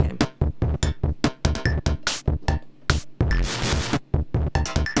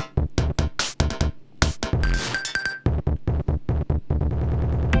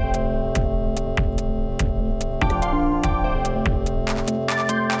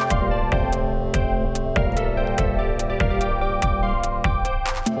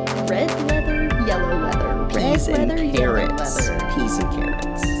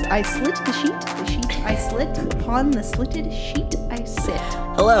I slit the sheet I slit, upon the slitted sheet I sit.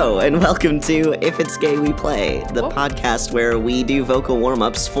 Hello, and welcome to If It's Gay We Play, the podcast where we do vocal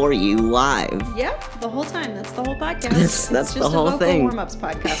warm-ups for you live. Yep, the whole time. That's the whole podcast. That's just the whole a vocal thing. warm-ups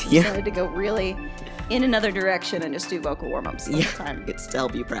podcast. We Yeah. decided to go really in another direction and just do vocal warm-ups the whole time. It's to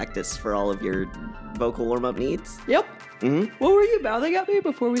help you practice for all of your vocal warm-up needs. Yep. Mm-hmm. What were you mouthing at me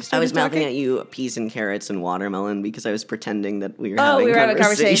before we started I was mouthing talking? at you peas and carrots and watermelon because I was pretending that we were Oh, having we were having a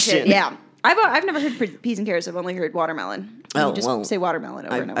conversation. conversation. Yeah. I've never heard peas and carrots. I've only heard watermelon. Oh, You just well, say watermelon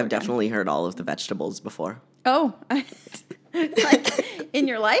over and over I've again. definitely heard all of the vegetables before. Oh. Like, in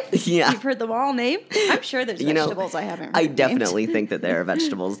your life? Yeah. You've heard them all named? I'm sure there's vegetables I haven't heard I named. definitely think that there are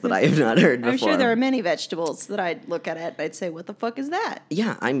vegetables that I have not heard before. I'm sure there are many vegetables that I'd look at it and I'd say, what the fuck is that?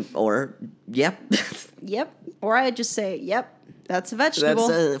 Yeah, yep. Yep. Or I'd just say, yep, that's a vegetable.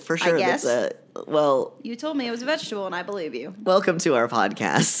 That's for sure. I guess. Well, You told me it was a vegetable and I believe you. welcome to our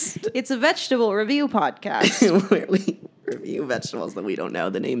podcast. It's a vegetable review podcast. Where we review vegetables that we don't know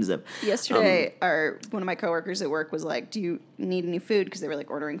the names of. Yesterday, one of my coworkers at work was like, do you need any food? Because they were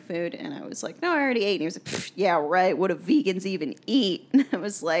like ordering food. And I was like, no, I already ate. And he was like, "Pfft, yeah, right. What do vegans even eat? And I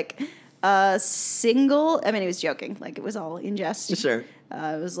was like, he was joking. Like it was all in jest. Sure.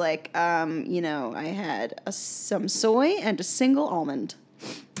 It was like, I had some soy and a single almond.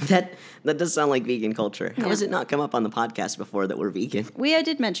 That does sound like vegan culture. How Yeah. has it not come up on the podcast before that we're vegan? I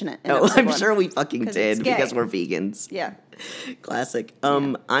did mention it. In Oh, episode I'm one. sure we fucking 'Cause it's did gay. because we're vegans. Yeah. Classic.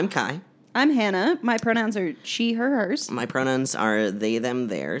 I'm Kai. I'm Hannah. My pronouns are she, her, hers. My pronouns are they, them,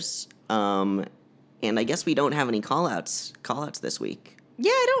 theirs. And I guess we don't have any call-outs this week. Yeah,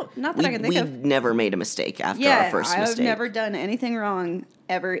 I don't. Not that I can think We of. never made a mistake after Yeah, our first I've mistake. never done anything wrong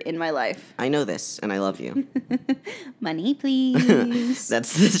ever in my life. I know this, and I love you. Money, please.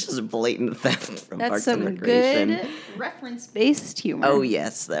 That's just blatant theft from That's Parks some and Recreation. good reference-based humor. Oh,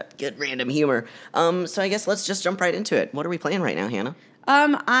 yes, that good random humor. So I guess let's just jump right into it. What are we playing right now, Hannah?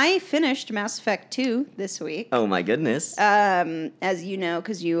 I finished Mass Effect 2 this week. Oh, my goodness. As you know,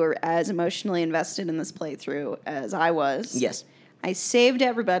 because you were as emotionally invested in this playthrough as I was. Yes. I saved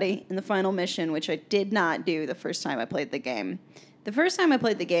everybody in the final mission, which I did not do the first time I played the game. The first time I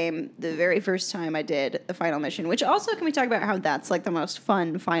played the game, the very first time I did the final mission, which also, can we talk about how that's like the most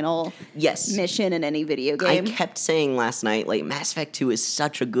fun final Yes. mission in any video game? I kept saying last night, like, Mass Effect 2 is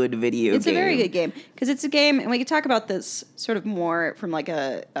such a good video It's game. a very good game because it's a game, and we can talk about this sort of more from like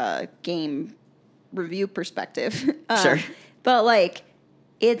a game review perspective. Sure. But like,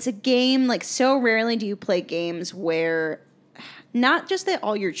 it's a game, like, so rarely do you play games where not just that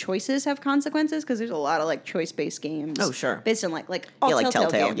all your choices have consequences, because there's a lot of like choice-based games. Oh, sure. Based on like all Yeah, like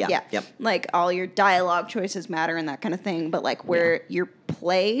Telltale, games. yeah, yep. Like all your dialogue choices matter and that kind of thing. But like where your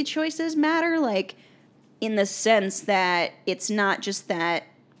play choices matter, like in the sense that it's not just that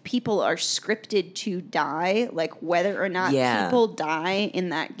people are scripted to die, like whether or not Yeah. people die in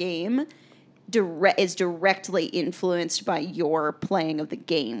that game is directly influenced by your playing of the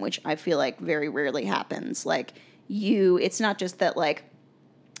game, which I feel like very rarely happens. Like it's not just that like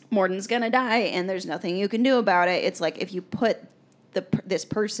Morden's gonna die and there's nothing you can do about it. It's like if you put this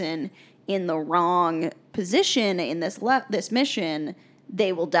person in the wrong position in this mission,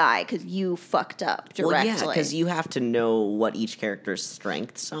 they will die because you fucked up directly. Well, yeah, because you have to know what each character's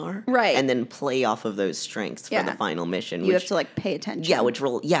strengths are. Right. And then play off of those strengths for the final mission. You have to like pay attention. Yeah,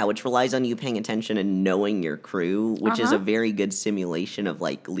 which relies on you paying attention and knowing your crew, which is a very good simulation of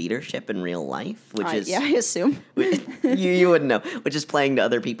like leadership in real life, which is I assume. you wouldn't know, which is playing to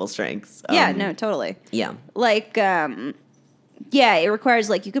other people's strengths. Yeah, no, totally. Yeah. Like, yeah, it requires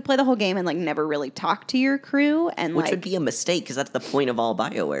like you could play the whole game and like never really talk to your crew, and Which like would be a mistake because that's the point of all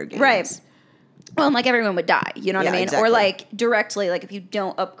BioWare games. right. Well, and like everyone would die, you know what I Yeah, mean? exactly. Or like directly, like if you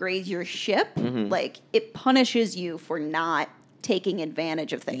don't upgrade your ship, like it punishes you for not taking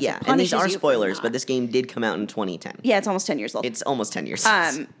advantage of things. Yeah, It and these punishes are you for spoilers, not. but this game did come out in 2010. Yeah, it's almost 10 years old. It's almost 10 years.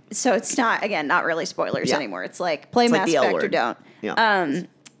 So it's not really spoilers Yeah. anymore. It's like play It's like Mass the L Effect or word. don't. Yeah.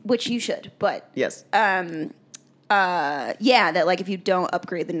 Which you should, but yes. yeah, that like if you don't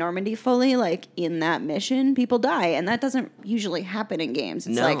upgrade the Normandy fully, like in that mission, people die, and that doesn't usually happen in games.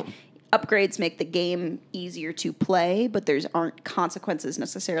 It's No. like upgrades make the game easier to play, but aren't consequences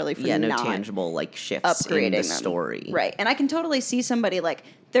necessarily for no not tangible like shifts upgrading in the them. story. Right, and I can totally see somebody like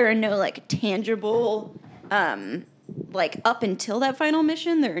there are no like tangible like up until that final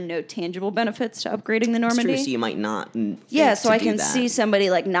mission, there are no tangible benefits to upgrading the It's Normandy. true, so you might not. Yeah, so I do can that. see somebody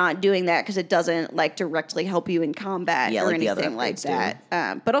like not doing that because it doesn't like directly help you in combat Yeah, or like the other anything like upgrades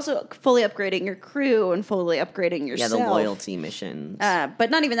that. But also fully upgrading your crew and fully upgrading Yeah, yourself. the loyalty missions. But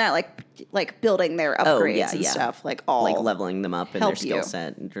not even that, like building their upgrades and stuff, like all like leveling them up in their help skill you.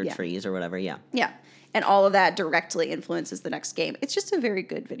 set or trees or whatever. Yeah. Yeah. And all of that directly influences the next game. It's just a very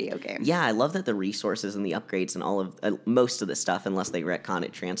good video game. Yeah, I love that the resources and the upgrades and all of most of the stuff, unless they retcon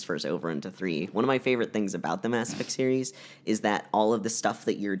it, transfers over into 3. One of my favorite things about the Mass Effect series is that all of the stuff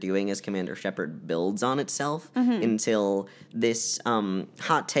that you're doing as Commander Shepard builds on itself until this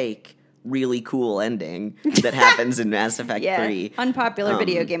hot take, really cool ending that happens in Mass Effect 3. Unpopular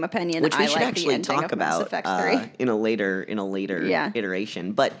video game opinion. Which we I should like actually the ending talk of Mass about Effect 3. in a later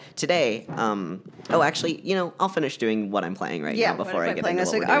iteration. But today, actually, I'll finish doing what I'm playing right now before I get into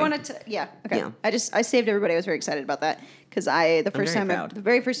what we're doing. I wanted to, okay. Yeah. I saved everybody. I was very excited about that because the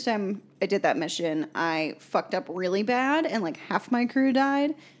very first time I did that mission, I fucked up really bad and like half my crew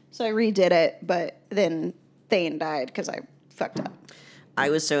died. So I redid it, but then Thane died because I fucked up. I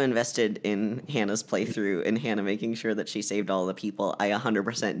was so invested in Hannah's playthrough and Hannah making sure that she saved all the people. I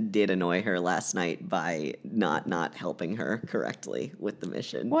 100% did annoy her last night by not helping her correctly with the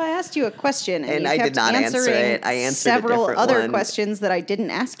mission. Well, I asked you a question, and you I kept did not answer it. I answered several other one. questions that I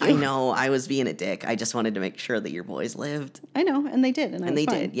didn't ask you. I know. I was being a dick. I just wanted to make sure that your boys lived. I know, and they did, and I was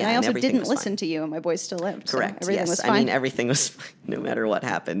fine. Did. Yeah, and I also didn't was listen fine. to you, and my boys still lived. Correct. So everything was fine. I mean, everything was fine, no matter what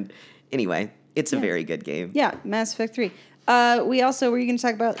happened. Anyway, it's a very good game. Yeah, Mass Effect 3. We also, were you going to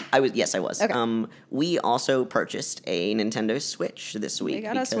talk about? Yes, I was. Okay. We also purchased a Nintendo Switch this week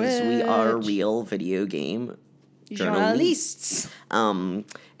because we are real video game journalists. And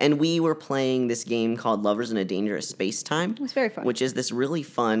we were playing this game called Lovers in a Dangerous Space Time. It was very fun. Which is this really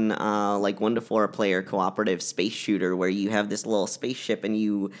fun, 1 to 4 player cooperative space shooter where you have this little spaceship and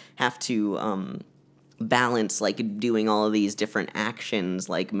you have to balance like doing all of these different actions,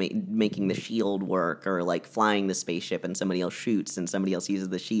 like making the shield work, or like flying the spaceship and somebody else shoots and somebody else uses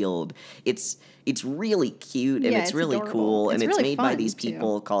the shield. It's really cute and it's really adorable. cool, and it's really made by these too.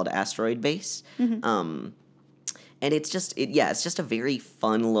 people called Asteroid Base. And it's just a very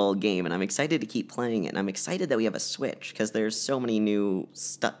fun little game, and I'm excited to keep playing it. And I'm excited that we have a Switch because there's so many new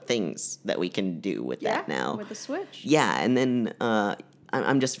things that we can do with that now. With the Switch. Yeah, and then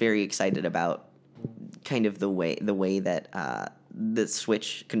I'm just very excited about kind of the way that the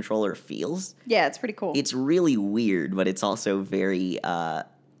Switch controller feels. Yeah, it's pretty cool. It's really weird, but it's also very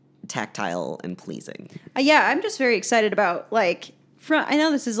tactile and pleasing. I'm just very excited about I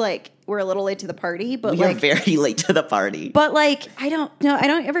know this is we're a little late to the party, but we are very late to the party. But I don't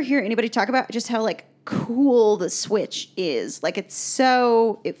ever hear anybody talk about just how cool the Switch is.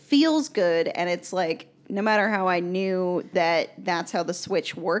 It feels good, and it's no matter how I knew that that's how the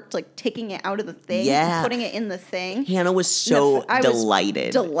Switch worked, taking it out of the thing, putting it in the thing. Hannah was so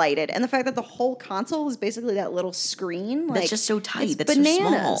delighted. And the fact that the whole console is basically that little screen. That's just so tight. That's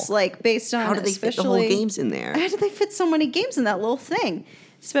bananas. So small. Based on how do they fit the whole games in there? How do they fit so many games in that little thing?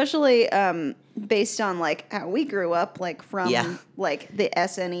 Especially based on how we grew up, from the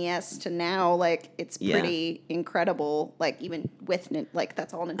SNES to now, it's pretty incredible. Even with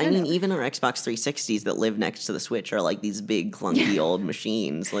that's all Nintendo. I mean, even our Xbox 360s that live next to the Switch are these big clunky old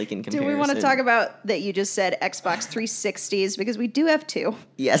machines. In comparison, do we want to talk about that? You just said Xbox 360s because we do have two.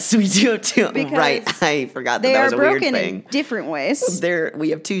 Yes, we do have two. Right, I forgot that was a weird thing. They are broken in different ways. We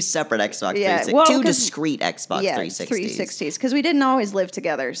have two separate Xbox 360s, two discrete Xbox 360s. 360s because we didn't always live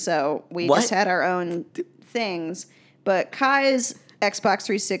together, so we just had our own things. But Kai's Xbox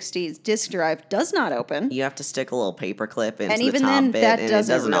 360's disk drive does not open. You have to stick a little paper clip into and the even top then, bit, that and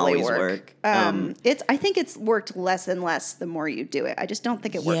doesn't it doesn't really always work. I think it's worked less and less the more you do it. I just don't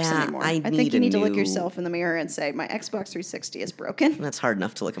think it works anymore. I think you need to look yourself in the mirror and say, my Xbox 360 is broken. That's hard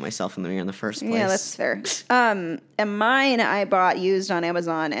enough to look at myself in the mirror in the first place. Yeah, that's fair. And mine I bought used on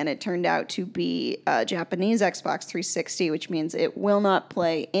Amazon, and it turned out to be a Japanese Xbox 360, which means it will not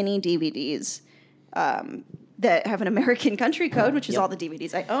play any DVDs that have an American country code, which is all the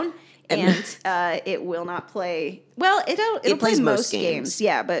DVDs I own. And it will not play. Well, it'll play most games.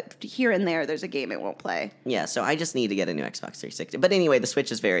 Yeah, but here and there, there's a game it won't play. Yeah, so I just need to get a new Xbox 360. But anyway, the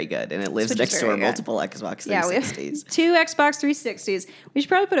Switch is very good, and it lives next to our multiple Xbox 360s. Yeah, we have two Xbox 360s. We should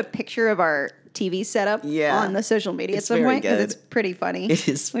probably put a picture of our TV setup on the social media at some point because it's pretty funny. It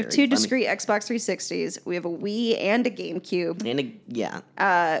is. We have two discrete Xbox 360s. We have a Wii and a GameCube.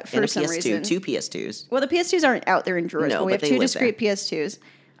 And for some reason, two PS2s. Well, the PS2s aren't out there in drawers, but we have two discrete PS2s.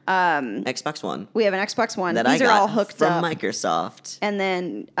 Xbox One. We have an Xbox One. That These I got are all hooked from up Microsoft. And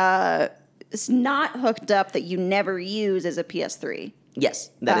then is not hooked up that you never use is a PS3. Yes,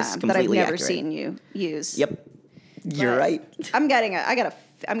 that is completely that I've never accurate. seen you use. Yep, you're But right. I'm getting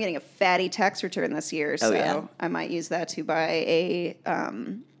a fatty tax return this year, so yeah. I might use that to buy a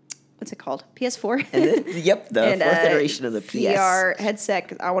what's it called? PS4. Yep, the And, fourth iteration of the PS. VR headset,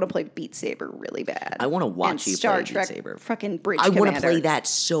 'cause I want to play Beat Saber really bad. I want to watch and you Star play Trek Beat Saber. fucking Bridge I want to Commander. play that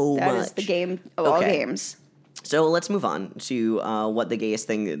so That much. is the game of all Okay. games. So let's move on to what the gayest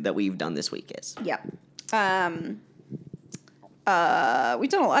thing that we've done this week is. Yep. We've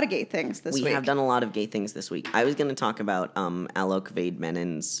done a lot of gay things this week. We have done a lot of gay things this week. I was going to talk about Alok Vade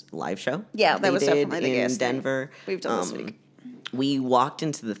Menon's live show. Yeah, that they was did definitely the in gayest thing Denver. we've done this week. We walked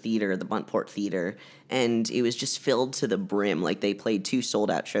into the theater, the Buntport Theater, and it was just filled to the brim. Like, they played 2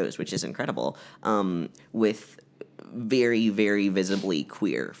 sold-out shows, which is incredible, with very, very visibly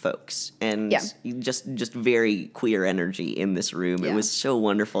queer folks. And Yeah. just very queer energy in this room. Yeah. It was so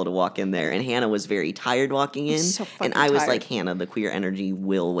wonderful to walk in there. And Hannah was very tired walking in. So and fucking I was tired. like, Hannah, the queer energy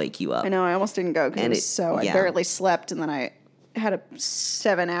will wake you up. I know, I almost didn't go because And I yeah. barely slept, and then I had a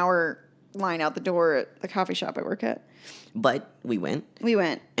 7-hour line out the door at the coffee shop I work at. But we went. We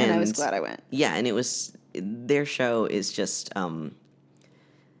went, and I was And- glad I went. Yeah, and it was their show is just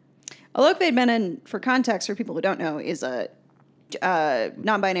Alok Vade Menon, for context, for people who don't know, is a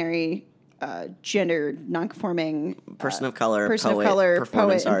non-binary, gender non-conforming person of color, person poet, of color,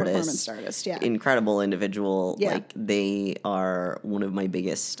 performance poet, and artist, performance artist. Yeah, incredible individual. Yeah. Like, they are one of my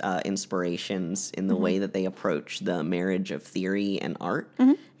biggest inspirations in the Mm-hmm. way that they approach the marriage of theory and art,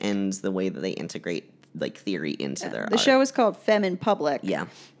 Mm-hmm. and the way that they integrate like theory into their the art. show is called Femme in Public. Yeah.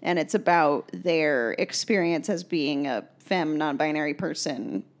 and it's about their experience as being a femme, non-binary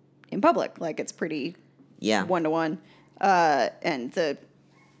person in public. Like, it's pretty Yeah, 1-to-1, and the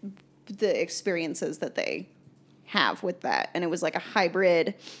experiences that they have with that. And it was like a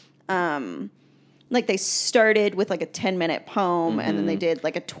hybrid. Like, they started with like a 10-minute poem, and then they did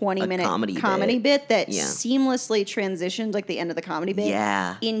like a 20-minute comedy bit that Yeah. seamlessly transitioned, like the end of the comedy bit,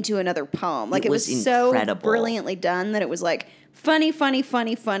 Yeah. into another poem. Like, it was was so incredible. brilliantly done that it was like funny,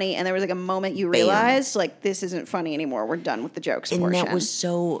 and there was like a moment you realized like, this isn't funny anymore. We're done with the jokes and portion. that was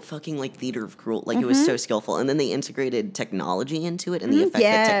so fucking like theater of cruel. Like, it was so skillful. And then they integrated technology into it, and the effect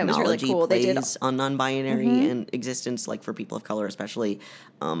Yeah, that it was really technology cool. They did- plays on non-binary and existence, like for people of color especially,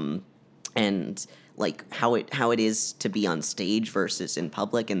 and like how it is to be on stage versus in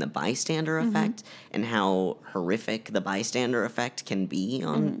public, and the bystander effect, and how horrific the bystander effect can be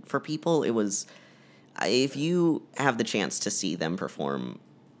on for people. It was, if you have the chance to see them perform,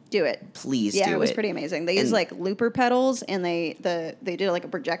 Do it. please Yeah, do it was it. pretty amazing. They used And- like looper pedals, and they did like a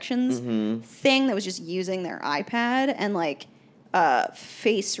projections thing that was just using their iPad and like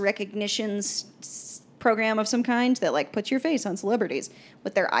face recognition program of some kind that like puts your face on celebrities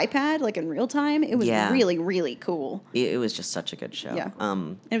with their iPad, like in real time. It was Yeah. really, really cool. It was just such a good show. Yeah.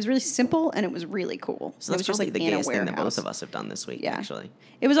 And it was really simple, and it was really cool. So it that's was just probably like the in a gayest thing that warehouse. both of us have done this week, Yeah. actually.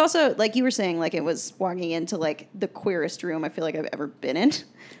 It was also, like you were saying, like it was walking into like the queerest room I feel like I've ever been in.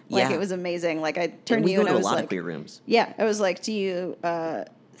 Like, Yeah. it was amazing. Like, I And turned to we you go and to I a was lot like, of queer rooms. yeah, I was like, do you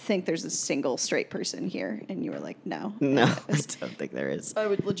think there's a single straight person here? And you were like, no. No, I don't think there is. I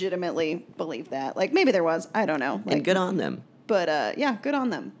would legitimately believe that. Like, maybe there was. I don't know. Like, And good on them. But, yeah, good on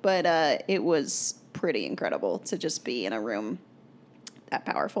them. But it was pretty incredible to just be in a room that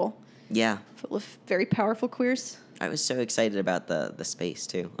powerful, Yeah. full of very powerful queers. I was so excited about the space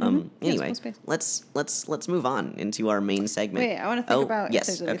too. Yeah, it's Anyway, cool space. let's move on into our main segment. Wait, I want to think about yes,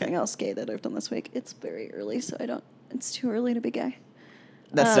 if there's anything else gay that I've done this week. It's very early, so it's too early to be gay.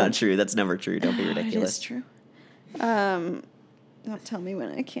 That's not true. That's never true. Don't be It is ridiculous. true. Don't tell me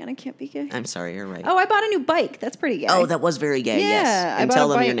when I can't be gay. I'm sorry, you're right. Oh, I bought a new bike. That's pretty gay. Oh, that was very gay. yeah, Yes, I and bought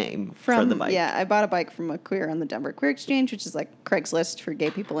tell a them your bike name from for the bike. Yeah, I bought a bike from a queer on the Denver Queer Exchange, which is like Craigslist for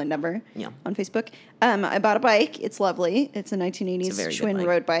gay people in Denver. Yeah. On Facebook. I bought a bike. It's lovely. It's a 1980s It's a very good Schwinn bike.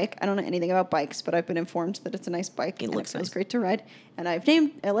 road bike. I don't know anything about bikes, but I've been informed that it's a nice bike. And looks it feels nice. great to ride. And I've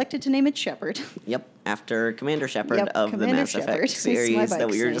elected to name it Shepherd. Yep, after Commander Shepard Yep, of Commander the Mass Shepard Effect is my series that we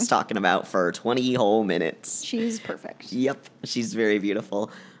bike's were name. just talking about for 20 whole minutes. She's perfect. Yep, she's very beautiful.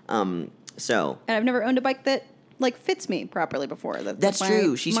 So And I've never owned a bike that like fits me properly before. That's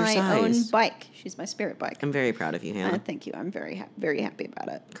true. She's your my own size. bike. She's my spirit bike. I'm very proud of you, Hannah. Thank you. I'm very happy about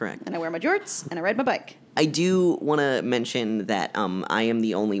it. Correct. And I wear my jorts and I ride my bike. I do want to mention that I am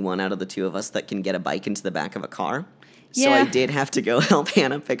the only one out of the two of us that can get a bike into the back of a car. So I Yeah. did have to go help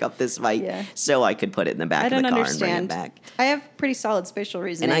Hannah pick up this bike Yeah. so I could put it in the back I of the don't car and bring it understand. back. I have pretty solid spatial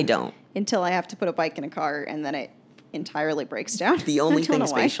reasoning. And I don't. Until I have to put a bike in a car, and then it entirely breaks down. The only I don't thing know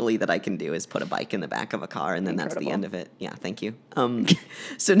why. spatially that I can do is put a bike in the back of a car, and then that's the Incredible. end of it. Yeah, thank you.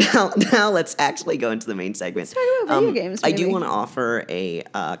 So now let's actually go into the main segment. Let's talk about video games, I do maybe. want to offer a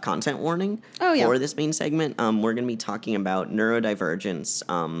content warning Oh, yeah. for this main segment. We're going to be talking about neurodivergence,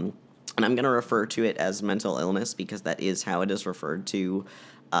 and I'm going to refer to it as mental illness because that is how it is referred to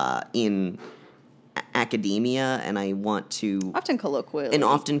in academia, and I want to Often colloquially.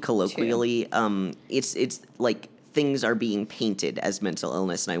 it's like things are being painted as mental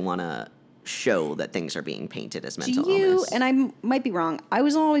illness, and I want to show that things are being painted as mental illness. And I might be wrong, I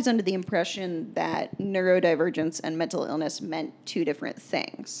was always under the impression that neurodivergence and mental illness meant two different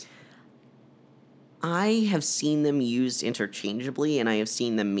things. I have seen them used interchangeably, and I have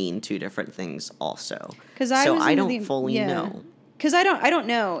seen them mean two different things also. Because I don't fully know. Because I don't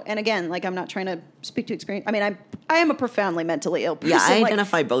know. And again, like, I'm not trying to speak to experience. I mean, I am a profoundly mentally ill person. Yeah, I like,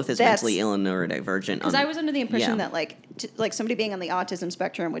 identify both as that's- mentally ill and neurodivergent. Because I was under the impression yeah. that like somebody being on the autism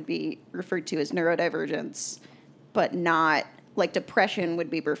spectrum would be referred to as neurodivergence, but not like depression would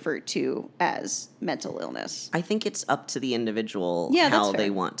be referred to as mental illness. I think it's up to the individual Yeah, that's how fair. they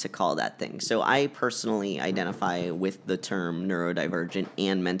want to call that thing. So I personally identify with the term neurodivergent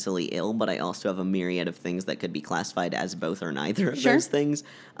and mentally ill, but I also have a myriad of things that could be classified as both or neither of Sure. those things.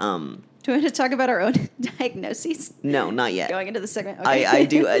 Do we want to talk about our own diagnoses? No, not yet. Going into the segment. Okay. I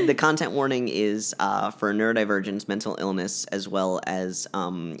do. The content warning is for neurodivergence, mental illness, as well as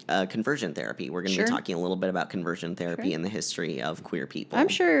conversion therapy. We're going to Sure. be talking a little bit about conversion therapy Sure. and the history of queer people. I'm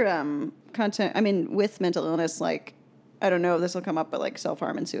sure content. I mean, with mental illness, like, I don't know if this will come up, but like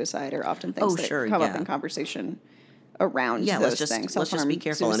self-harm and suicide are often things that come up yeah. in conversation around Yeah, those let's things. just be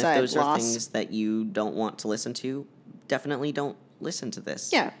careful. And if suicide, those are loss. things that you don't want to listen to, definitely don't listen to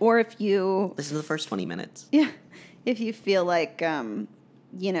this. Yeah, or if you Listen to the first 20 minutes. Yeah. If you feel like,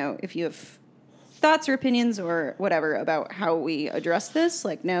 if you have thoughts or opinions or whatever about how we address this,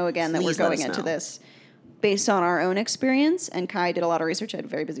 like, know again that Please we're let going us into know. this based on our own experience. And Kai did a lot of research. I had a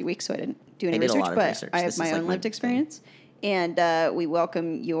very busy week, so I didn't do any I did a research, lot of but research. I have This my is, like, own my lived thing. experience. And we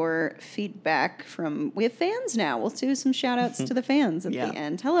welcome your feedback we have fans now. We'll do some shout outs to the fans at Yeah. the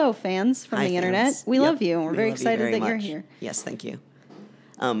end. Hello, fans from Hi, the internet. fans. We Yep, love you, and we're we very love you excited very that you're much. here. Yes, thank you.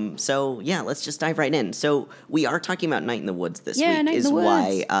 So yeah, let's just dive right in. So we are talking about Night in the Woods this Yeah, week, Night in is the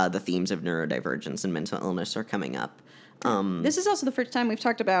why Woods. the themes of neurodivergence and mental illness are coming up. This is also the first time we've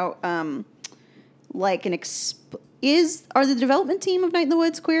talked about like are the development team of Night in the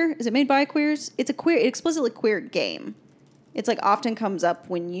Woods queer? Is it made by queers? It's explicitly queer game. It's like often comes up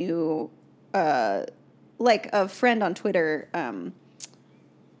when you like a friend on Twitter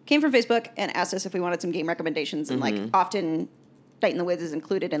came from Facebook and asked us if we wanted some game recommendations, and like often Night in the Woods is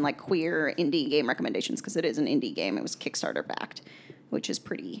included in like queer indie game recommendations because it is an indie game. It was Kickstarter backed, which is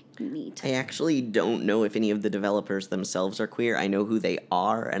pretty neat. I actually don't know if any of the developers themselves are queer. I know who they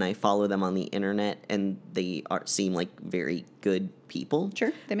are, and I follow them on the internet, and they seem like very good people.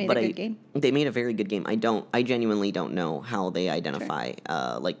 Sure, they made a good game. They made a very good game. I genuinely don't know how they identify,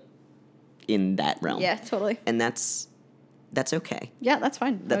 like, in that realm. Yeah, totally. And that's okay. Yeah, that's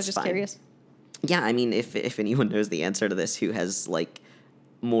fine. I was That's just fine. curious. Yeah, I mean, if anyone knows the answer to this, who has like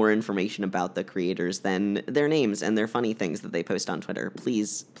more information about the creators than their names and their funny things that they post on Twitter,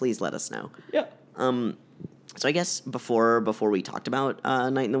 please let us know. Yeah. So I guess before we talked about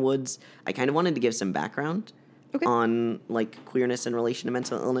Night in the Woods, I kind of wanted to give some background Okay. on like queerness in relation to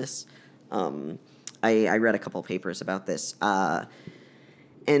mental illness. I read a couple papers about this.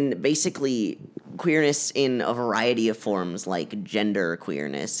 And basically, queerness in a variety of forms, like gender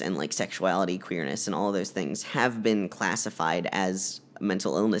queerness and like sexuality queerness and all of those things, have been classified as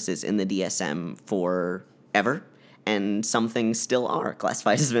mental illnesses in the DSM forever. And some things still are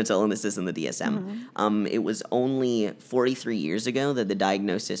classified as mental illnesses in the DSM. It was only 43 years ago that the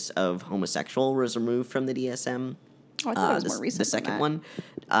diagnosis of homosexual was removed from the DSM. Oh, I thought it was more recent The than second that. one,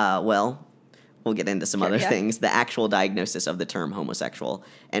 well, we'll get into some Sure, other yeah. things. The actual diagnosis of the term homosexual.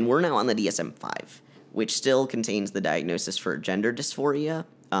 And we're now on the DSM-5, which still contains the diagnosis for gender dysphoria,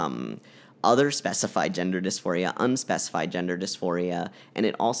 other specified gender dysphoria, unspecified gender dysphoria, and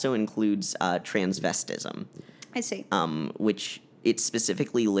it also includes transvestism, I see. which it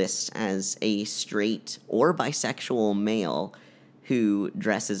specifically lists as a straight or bisexual male who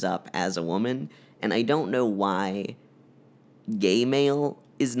dresses up as a woman. And I don't know why gay male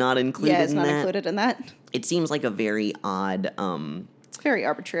is not included Yeah, it's in not that. included in that. It seems like a very odd. It's very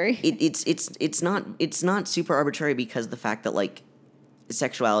arbitrary. It's not super arbitrary because the fact that like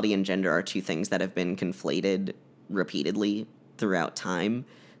sexuality and gender are two things that have been conflated repeatedly throughout time.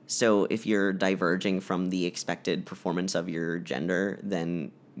 So if you're diverging from the expected performance of your gender,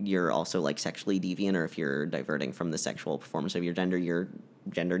 then you're also like sexually deviant, or if you're diverting from the sexual performance of your gender, you're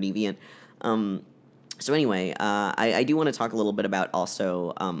gender deviant. So anyway, I do want to talk a little bit about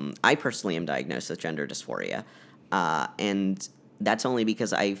also, I personally am diagnosed with gender dysphoria, and that's only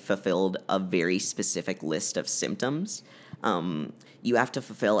because I fulfilled a very specific list of symptoms. You have to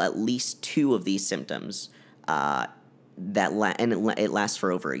fulfill at least 2 of these symptoms, and it lasts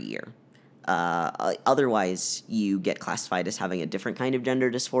for over a year. Otherwise, you get classified as having a different kind of gender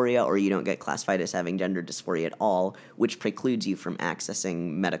dysphoria, or you don't get classified as having gender dysphoria at all, which precludes you from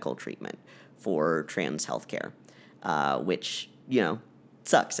accessing medical treatment for trans healthcare, which,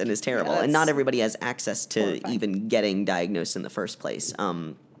 sucks and is terrible. And not everybody has access to horrifying. even getting diagnosed in the first place.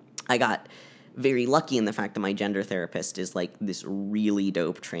 I got very lucky in the fact that my gender therapist is like this really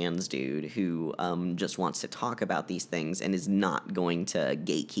dope trans dude who just wants to talk about these things and is not going to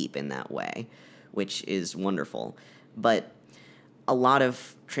gatekeep in that way, which is wonderful. But a lot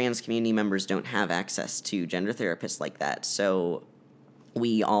of trans community members don't have access to gender therapists like that, so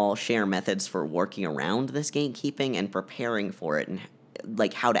we all share methods for working around this gatekeeping and preparing for it, and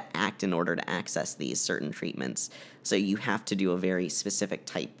like how to act in order to access these certain treatments. So you have to do a very specific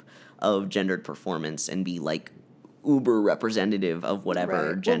type of gendered performance and be like uber representative of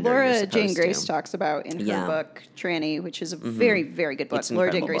whatever gender Well, you're Laura supposed Jane Grace to. talks about in her Yeah. book Tranny, which is a very, very good book. It's an Laura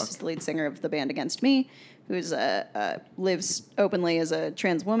Jane incredible Grace book. is the lead singer of the band Against Me, who's lives openly as a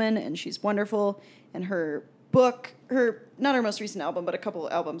trans woman, and she's wonderful. And her book, not her most recent album, but a couple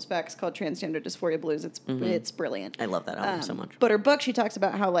of albums back, is called Transgender Dysphoria Blues. It's brilliant. I love that album so much. But her book, she talks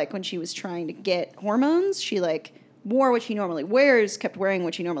about how, like, when she was trying to get hormones, she, like, wore what she normally wears, kept wearing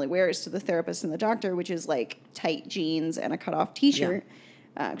what she normally wears to the therapist and the doctor, which is, like, tight jeans and a cut-off T-shirt.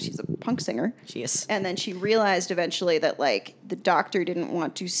 She's a punk singer. She is. And then she realized eventually that, like, the doctor didn't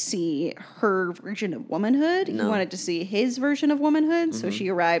want to see her version of womanhood. He wanted to see his version of womanhood. So she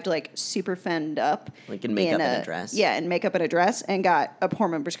arrived, like, super fenned up. Like in makeup and a dress. Yeah, in makeup and a dress, and got a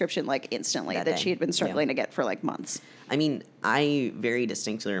hormone prescription, like, instantly that day. she had been struggling to get for, like, months. I mean, I very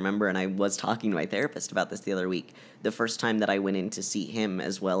distinctly remember, and I was talking to my therapist about this the other week, the first time that I went in to see him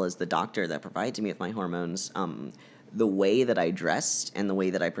as well as the doctor that provides me with my hormones. The way that I dressed and the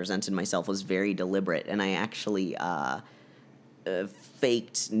way that I presented myself was very deliberate, and I actually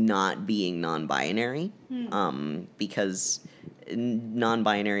faked not being non-binary, because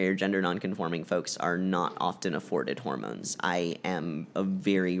non-binary or gender non-conforming folks are not often afforded hormones. I am a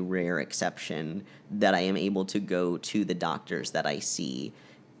very rare exception that I am able to go to the doctors that I see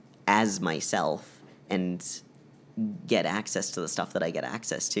as myself and get access to the stuff that I get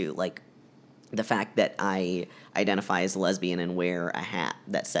access to. Like, the fact that I identify as a lesbian and wear a hat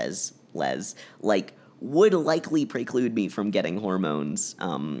that says les, like, would likely preclude me from getting hormones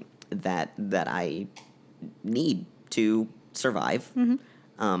that I need to survive,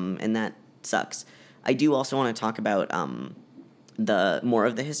 and that sucks. I do also want to talk about the more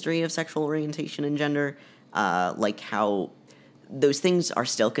of the history of sexual orientation and gender, like how those things are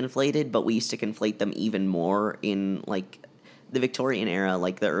still conflated, but we used to conflate them even more in, like, the Victorian era,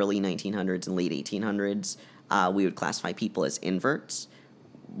 like the early 1900s and late 1800s. We would classify people as inverts,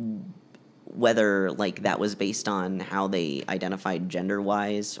 whether, like, that was based on how they identified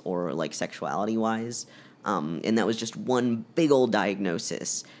gender-wise or, like, sexuality-wise. And that was just one big old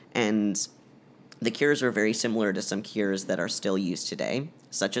diagnosis. And the cures were very similar to some cures that are still used today,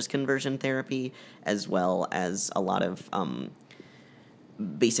 such as conversion therapy, as well as a lot of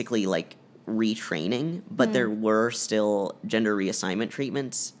basically, like, retraining. But there were still gender reassignment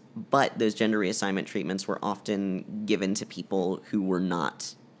treatments, but those gender reassignment treatments were often given to people who were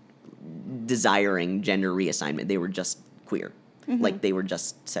not desiring gender reassignment. They were just queer. Like, they were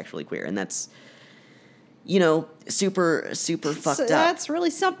just sexually queer. And that's, super, super fucked up. That's really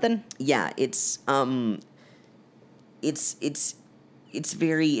something. Yeah, it's very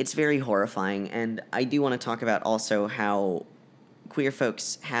horrifying. And I do want to talk about also how queer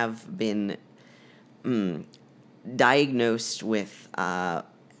folks have been diagnosed with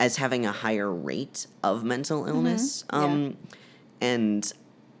as having a higher rate of mental illness. And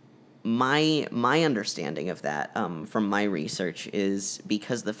my understanding of that from my research is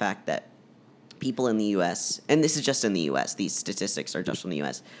because the fact that people in the U.S., and this is just in the U.S., these statistics are just from the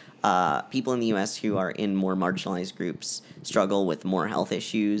U.S., people in the U.S. who are in more marginalized groups struggle with more health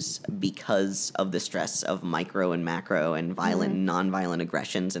issues because of the stress of micro and macro and violent and nonviolent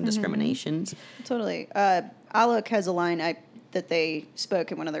aggressions and discriminations. Totally. Alok has a line that they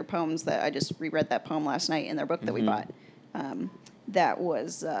spoke in one of their poems that I just reread that poem last night in their book that we bought. That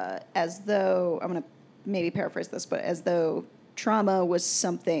was as though, I'm going to maybe paraphrase this, but as though trauma was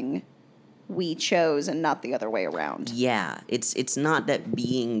something we chose and not the other way around. Yeah, it's not that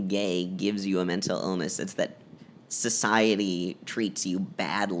being gay gives you a mental illness. It's that society treats you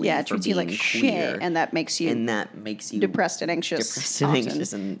badly Yeah, it for treats being you like queer, shit, and that makes you depressed and anxious. Depressed and often.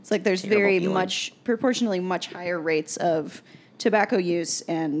 anxious and it's like there's terrible very feeling. proportionally much higher rates of tobacco use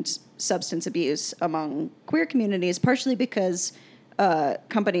and substance abuse among queer communities, partially because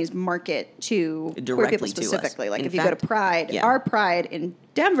companies market to queer Directly people to us. specifically. Like In if you go fact, to Pride, yeah. our Pride in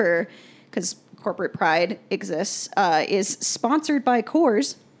Denver, because corporate Pride exists, is sponsored by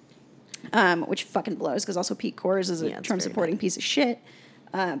Coors. Which fucking blows, because also Pete Coors is a Yeah, it's Trump-supporting very bad. piece of shit.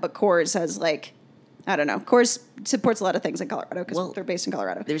 But Coors has, like, I don't know. Coors supports a lot of things in Colorado because they're based in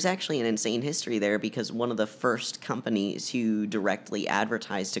Colorado. There's actually an insane history there because one of the first companies who directly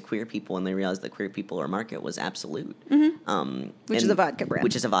advertised to queer people when they realized that queer people are market was Absolute. Which is a vodka brand.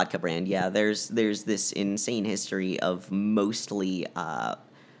 Which is a vodka brand, yeah. There's this insane history of mostly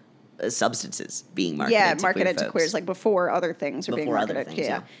substances being marketed to queer marketed to folks. queers, like before other things are being Before other marketed. things,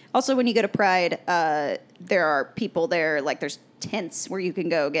 yeah. Also, when you go to Pride, there are people there, like there's tents where you can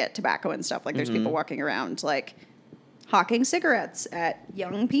go get tobacco and stuff. Like there's Mm-hmm. people walking around, like hawking cigarettes at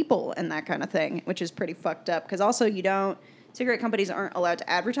young people and that kind of thing, which is pretty fucked up. Because also cigarette companies aren't allowed to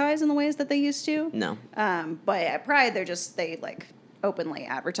advertise in the ways that they used to. No. But at Pride, they like openly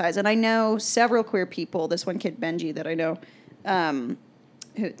advertise. And I know several queer people, this one kid, Benji, that I know,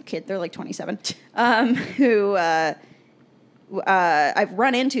 they're like 27, who I've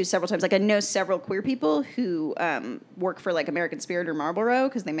run into several times. Like I know several queer people who work for like American Spirit or Marlboro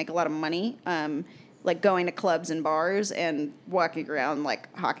because they make a lot of money, like going to clubs and bars and walking around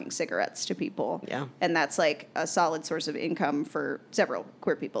like hawking cigarettes to people. Yeah. And that's like a solid source of income for several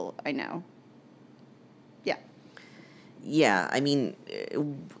queer people I know. Yeah. Yeah, I mean,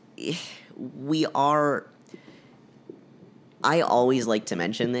 we are. I always like to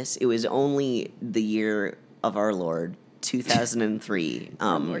mention this. It was only the year of our Lord, 2003,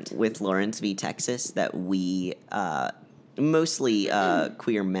 with Lawrence v. Texas, that we, mostly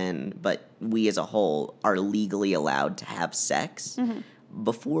queer men, but we as a whole, are legally allowed to have sex. Mm-hmm.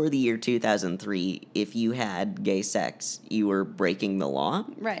 Before the year 2003, if you had gay sex, you were breaking the law.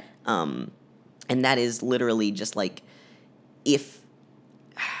 Right. And that is literally just like, if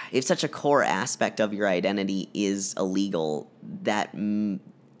such a core aspect of your identity is illegal, that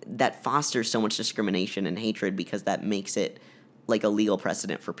fosters so much discrimination and hatred because that makes it like a legal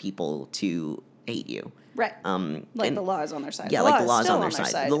precedent for people to hate you. Right. Like and- the law is on their side. Yeah, like the law is on their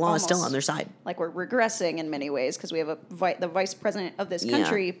side. The law is still almost. on their side. Like we're regressing in many ways because we have the vice president of this Yeah.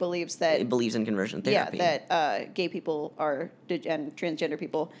 country believes that It believes in conversion therapy. that gay people and transgender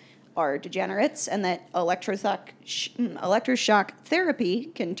people are degenerates, and that electroshock therapy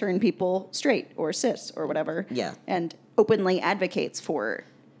can turn people straight or cis or whatever. Yeah. And openly advocates for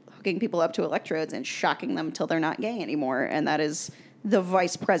hooking people up to electrodes and shocking them till they're not gay anymore, and that is the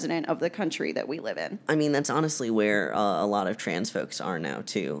vice president of the country that we live in. I mean, that's honestly where a lot of trans folks are now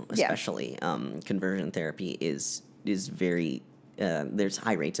too. Yeah. Especially conversion therapy is very. There's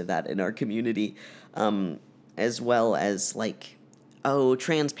high rates of that in our community, as well as like,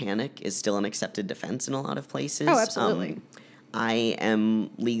 trans panic is still an accepted defense in a lot of places. Oh, absolutely. I am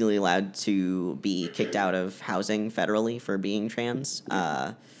legally allowed to be kicked out of housing federally for being trans.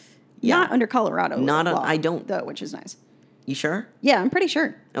 Yeah. Not under Colorado Not law, I don't. though, which is nice. You sure? Yeah, I'm pretty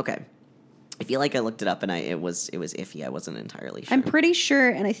sure. Okay. I feel like I looked it up and it was iffy. I wasn't entirely sure. I'm pretty sure,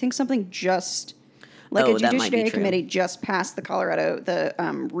 and I think something just like Oh, a that might be judiciary true. committee just passed the Colorado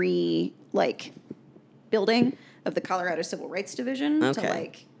building of the Colorado Civil Rights Division to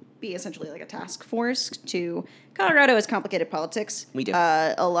Okay. be essentially like a task force to Colorado has complicated politics. We do.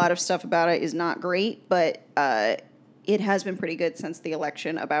 A lot of stuff about it is not great, but it has been pretty good since the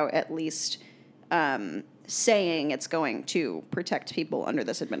election about at least saying it's going to protect people under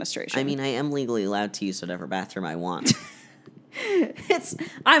this administration. I mean, I am legally allowed to use whatever bathroom I want.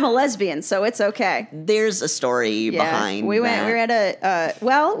 I'm a lesbian, so it's okay. There's a story behind we went. that.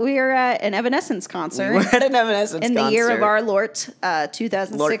 We were at an Evanescence concert We're at an Evanescence in the concert. year of our Lord,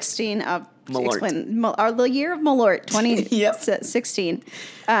 2016. Malort. The year of Malort, Yep. 2016.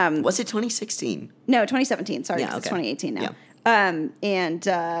 Was it 2016? No, 2017. Sorry, Yeah, 'cause it's okay. 2018 now.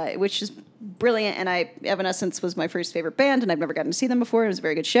 Yeah. Which is brilliant. And Evanescence was my first favorite band, and I've never gotten to see them before. It was a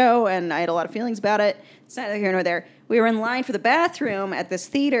very good show, and I had a lot of feelings about it. It's neither here nor there. We were in line for the bathroom at this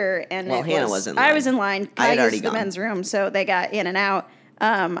theater, and Hannah was in I line. was in line. I had already used the gone. men's room, so they got in and out.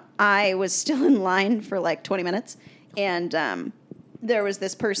 I was still in line for like 20 minutes, and there was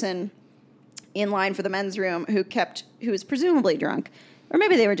this person in line for the men's room who was presumably drunk, or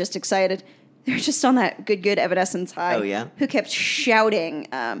maybe they were just excited, They were just on that good Evanescence high. Oh, yeah? Who kept shouting,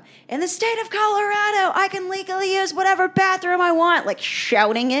 in the state of Colorado, I can legally use whatever bathroom I want. Like,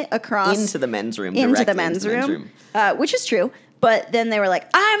 shouting it across. Into the men's room. Into directly the men's room. Which is true. But then they were like,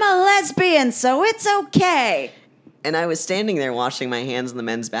 I'm a lesbian, so it's okay. And I was standing there washing my hands in the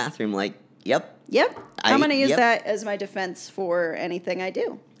men's bathroom like, yep. Yep. I'm going to use that as my defense for anything I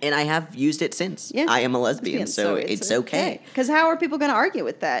do. And I have used it since. Yeah. I am a lesbian, so it's okay. Because how are people going to argue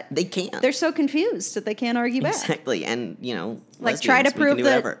with that? They can't. They're so confused that they can't argue back. Exactly. And, like, try to we can prove do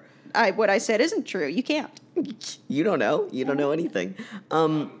that whatever. what I said isn't true. You can't. You don't know. You don't know anything.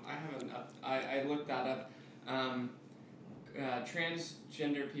 I looked that up.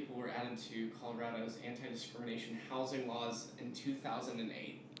 Transgender people were added to Colorado's anti-discrimination housing laws in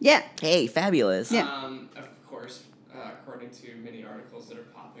 2008. Yeah. Hey, fabulous. Yeah. Of course, according to many articles that are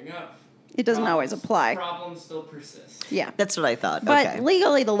popping up, It doesn't always apply. Problems still persist. Yeah. That's what I thought. But okay.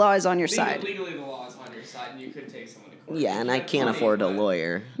 legally, the law is on your side. Legally, the law is on your side, and you could take someone to court. Yeah, and I can't afford a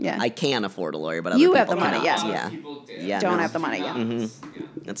lawyer. Yeah. I can afford a lawyer, but other You people have the money, cannot. yeah. Yeah. People do. Yeah, Don't no. have the money, yeah. Yeah.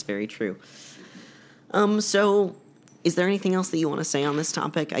 That's very true. So, is there anything else that you want to say on this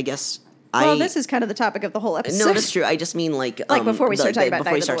topic? I guess Well, this is kind of the topic of the whole episode. No, that's true. I just mean like before we start talking about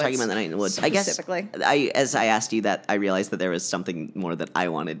before we Night start in the talking Woods, about the Night in the Woods. specifically. I guess as I asked you that, I realized that there was something more that I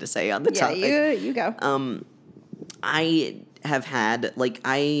wanted to say on the topic. You go. I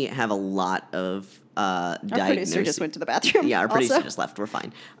have a lot of Our diagnoses. producer just went to the bathroom. Yeah, our producer also. just left. We're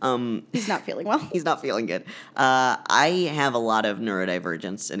fine. He's not feeling well. He's not feeling good. I have a lot of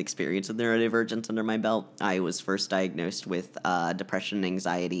neurodivergence and experience with neurodivergence under my belt. I was first diagnosed with depression,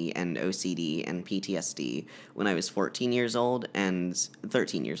 anxiety, and OCD and PTSD when I was 14 years old and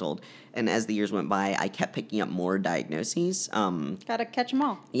 13 years old. And as the years went by, I kept picking up more diagnoses. Gotta catch them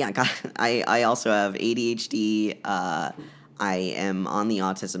all. Yeah, I also have ADHD. I am on the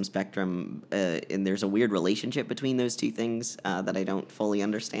autism spectrum, and there's a weird relationship between those two things that I don't fully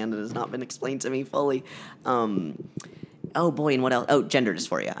understand. It has not been explained to me fully. Oh boy, and what else? Oh, gender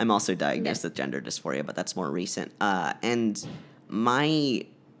dysphoria. I'm also diagnosed with gender dysphoria, but that's more recent. And my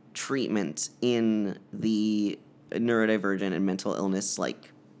treatment in the neurodivergent and mental illness,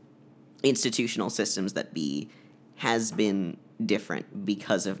 like institutional systems that be, has been different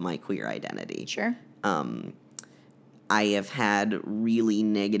because of my queer identity. Sure. I have had really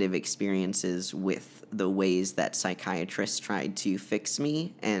negative experiences with the ways that psychiatrists tried to fix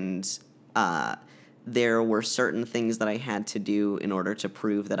me, and there were certain things that I had to do in order to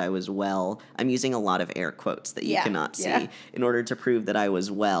prove that I was well. I'm using a lot of air quotes that you cannot see. Yeah. In order to prove that I was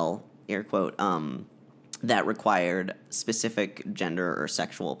well, air quote, that required specific gender or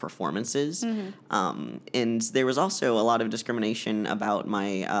sexual performances. And there was also a lot of discrimination about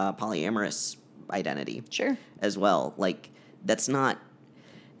my polyamorous identity. Sure. As well. Like, that's not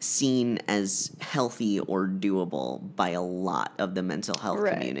seen as healthy or doable by a lot of the mental health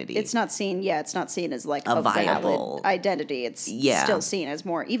community. It's not seen as like A a viable valid identity. It's still seen as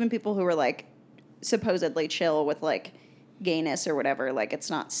more, even people who are like supposedly chill with like gayness or whatever, like it's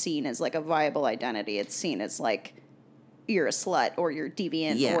not seen as like a viable identity. It's seen as like you're a slut or you're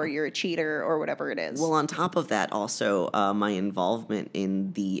deviant or you're a cheater or whatever it is. Well, on top of that, also my involvement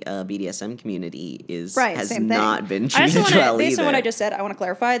in the BDSM community has not been treated well based either. on what I just said, I want to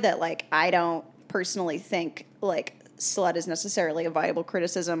clarify that like I don't personally think like slut is necessarily a viable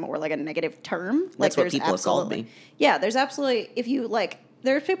criticism or like a negative term. That's like, what people have called me. Yeah, there's absolutely, if you like,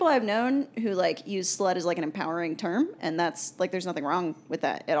 there's people I've known who like use slut as like an empowering term, and that's like there's nothing wrong with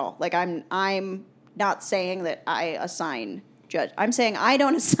that at all. Like I'm not saying that I assign judge. I'm saying I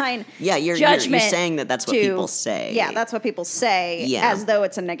don't assign you're saying that that's what people say. Yeah, that's what people say as though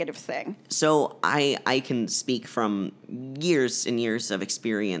it's a negative thing. So I can speak from years and years of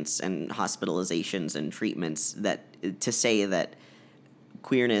experience and hospitalizations and treatments to say that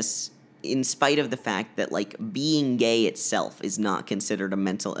queerness, in spite of the fact that like being gay itself is not considered a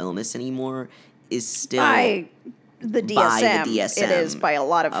mental illness anymore, is still by the DSM. It is by a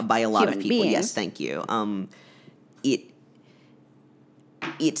lot of human people. Beings. Yes, thank you.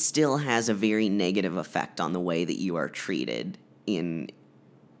 It still has a very negative effect on the way that you are treated in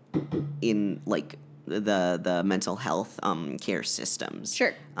like the mental health care systems.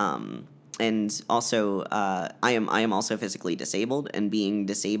 Sure. And also, I am also physically disabled, and being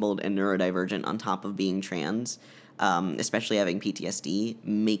disabled and neurodivergent on top of being trans, especially having PTSD,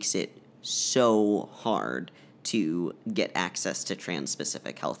 makes it so hard to get access to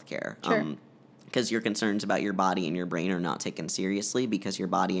trans-specific healthcare. Sure. Because your concerns about your body and your brain are not taken seriously because your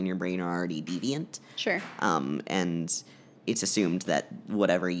body and your brain are already deviant. Sure. And it's assumed that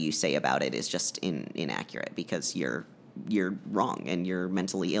whatever you say about it is just inaccurate because you're you're wrong and you're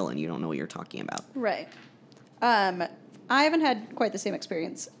mentally ill and you don't know what you're talking about. Right. I haven't had quite the same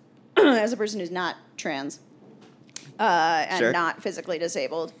experience as a person who's not trans and Sure. not physically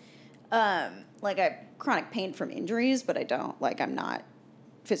disabled. Like, I have chronic pain from injuries, but I'm not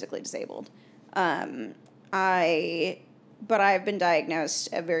physically disabled. But I've been diagnosed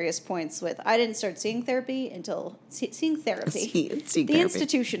at various points with, I didn't start seeing therapy until, seeing therapy. Seeing The therapy.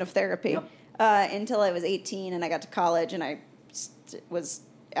 institution of therapy. Yep. Until I was 18 and I got to college and I was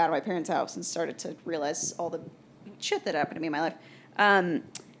out of my parents' house and started to realize all the shit that happened to me in my life.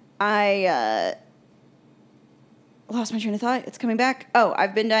 I lost my train of thought. It's coming back. Oh,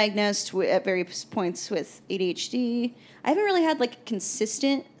 I've been diagnosed at various points with ADHD. I haven't really had like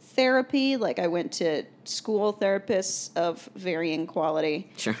consistent therapy. Like, I went to school therapists of varying quality.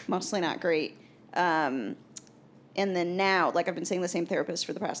 Sure. Mostly not great. And then now, like, I've been seeing the same therapist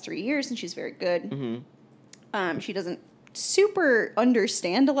for the past 3 years, and she's very good. Mm-hmm. She doesn't super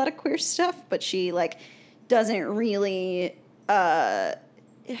understand a lot of queer stuff, but she, like, doesn't really...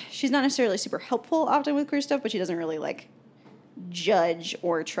 she's not necessarily super helpful often with queer stuff, but she doesn't really, like, judge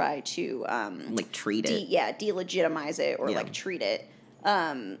or try to... Like, treat it. delegitimize it or, Yeah. like, treat it.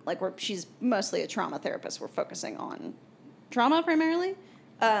 She's mostly a trauma therapist. We're focusing on trauma primarily.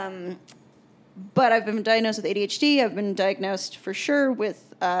 But I've been diagnosed with ADHD. I've been diagnosed for sure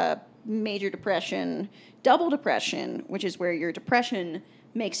with major depression, double depression, which is where your depression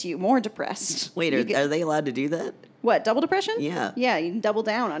makes you more depressed. Wait, are they allowed to do that? What, double depression? Yeah. Yeah, you can double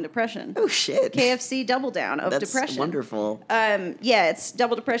down on depression. Oh, shit. KFC double down of That's depression. wonderful. Yeah, it's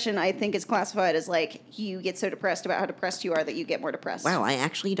double depression. I think is classified as like you get so depressed about how depressed you are that you get more depressed. Wow, I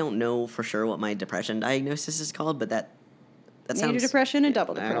actually don't know for sure what my depression diagnosis is called, but that Major sounds... depression and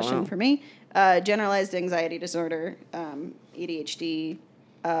double I don't depression know. for me. Generalized anxiety disorder, ADHD. You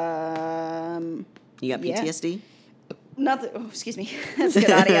got yeah. PTSD? Not the, oh, excuse me. That's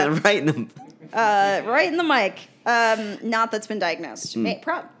good audio. Right in the... Right in the mic. Not that's been diagnosed.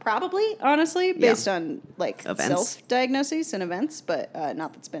 Probably, honestly, based on like Events? self-diagnoses and events, but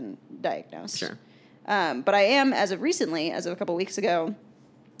not that's been diagnosed. Sure. But I am, as of recently, as of a couple weeks ago,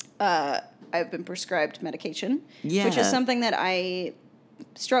 I've been prescribed medication, which Yeah. is something that I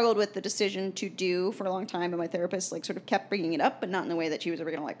struggled with the decision to do for a long time, and my therapist like sort of kept bringing it up, but not in the way that she was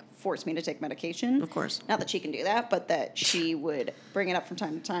ever going to like force me to take medication. Of course. Not that she can do that, but that she would bring it up from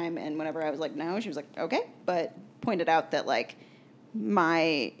time to time, and whenever I was like, no, she was like, okay, but pointed out that like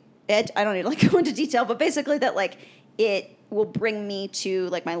I don't need to like go into detail, but basically that like it will bring me to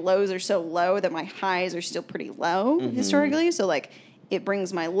like my lows are so low that my highs are still pretty low historically. So like it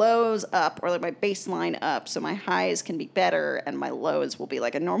brings my lows up or like my baseline up so my highs can be better and my lows will be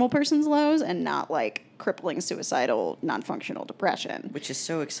like a normal person's lows and not like crippling suicidal non-functional depression. Which is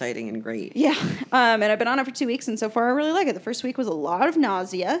so exciting and great. Yeah. And I've been on it for 2 weeks and so far I really like it. The first week was a lot of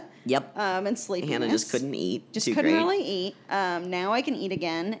nausea. Yep. And sleepiness. Hannah just couldn't eat. Just Too couldn't great. really eat. Now I can eat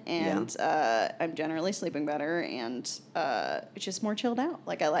again, and I'm generally sleeping better, and it's just more chilled out.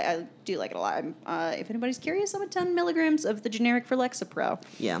 Like I do like it a lot. If anybody's curious, I'm at 10 milligrams of the generic for Lexapro.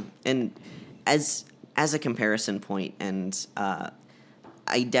 Yeah, and as a comparison point, and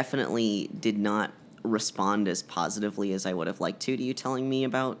I definitely did not respond as positively as I would have liked to you telling me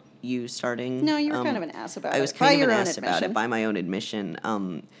about you starting. No, you were kind of an ass about it. I was by kind of your an own ass about it admission. by my own admission.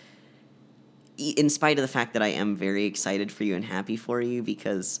 In spite of the fact that I am very excited for you and happy for you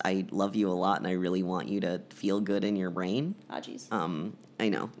because I love you a lot and I really want you to feel good in your brain. Ah, jeez. I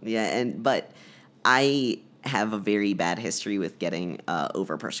know. Yeah, but I have a very bad history with getting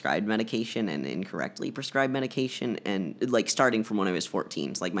overprescribed medication and incorrectly prescribed medication, and like starting from when I was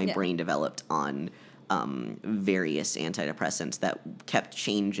 14. So like my brain developed on various antidepressants that kept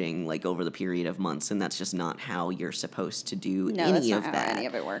changing like over the period of months, and that's just not how you're supposed to do No, any that's of not that. how any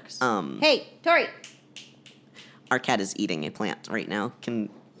of it works. Hey, Tori, Our cat is eating a plant right now. Can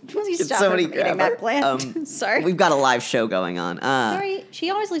will you can stop somebody her from eating grab that her? plant? Sorry. We've got a live show going on. Tori, she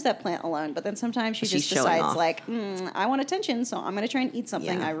always leaves that plant alone, but then sometimes she She's just showing decides, off. like, I want attention, so I'm going to try and eat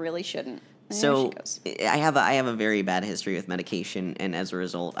something Yeah. I really shouldn't. And So there she goes. I have a very bad history with medication, and as a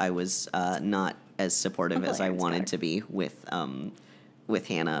result, I was not as supportive as I Aaron's wanted back. to be with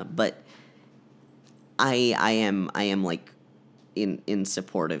Hannah. But I am like in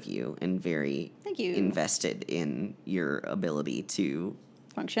support of you and very Thank you. invested in your ability to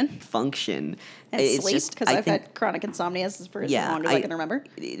Function. function And It's sleep, just- because I I've think had chronic insomnia for as Yeah, long as I can remember.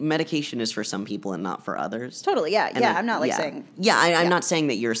 medication is for some people and not for others. Totally, yeah. And Yeah, I'm not, like, yeah. saying... Yeah, I'm yeah. not saying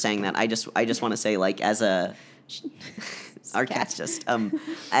that you're saying that. I just want to say, like, as a our cat's just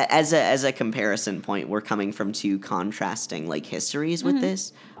as a comparison point, we're coming from two contrasting like histories with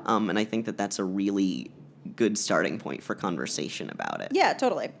this, and I think that that's a really good starting point for conversation about it. Yeah,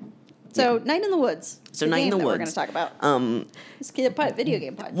 totally. So, Night in the Woods. So Night in the We're Woods. going to talk about. This video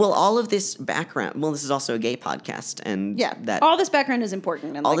game podcast. Well, all of this background. Well, this is also a gay podcast, and that all this background is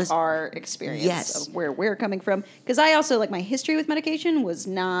important and all like this- our experience Yes. of where we're coming from. Because I also like my history with medication was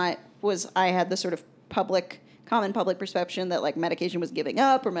I had the sort of common public perception that like medication was giving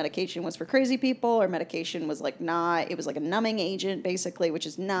up, or medication was for crazy people, or medication was like not. It was like a numbing agent basically, which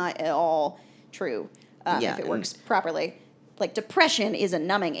is not at all true if it works properly. Like depression is a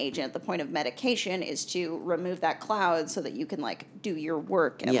numbing agent. The point of medication is to remove that cloud so that you can like do your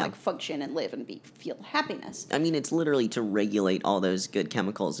work and like function and live and feel happiness. I mean, it's literally to regulate all those good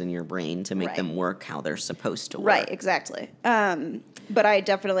chemicals in your brain to make them work how they're supposed to work. Right, exactly. But I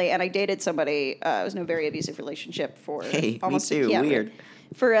dated somebody. It was in a very abusive relationship for almost me too. Weird.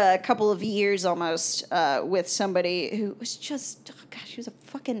 For a couple of years almost with somebody who was just she was a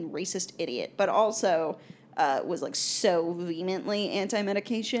fucking racist idiot, but also was like so vehemently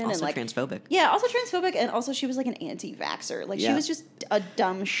anti-medication Also and like transphobic. Yeah, also transphobic, and also she was like an anti-vaxxer. Like she was just a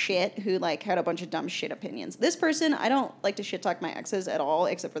dumb shit who like had a bunch of dumb shit opinions. This person, I don't like to shit talk my exes at all,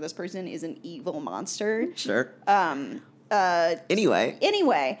 except for this person is an evil monster. Sure.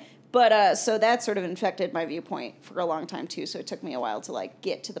 Anyway, but so that sort of infected my viewpoint for a long time too. So it took me a while to like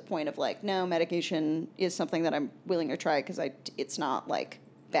get to the point of like, no, medication is something that I'm willing to try because it's not like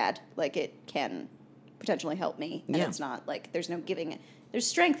bad. Like it can potentially help me, and it's not like there's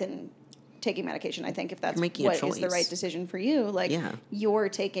strength in taking medication. I think if that's what is the right decision for you, like you're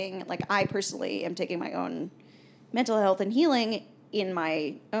taking, like I personally am taking my own mental health and healing in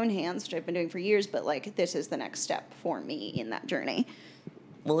my own hands, which I've been doing for years, but like this is the next step for me in that journey.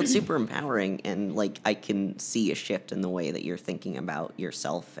 Well, it's super empowering, and like I can see a shift in the way that you're thinking about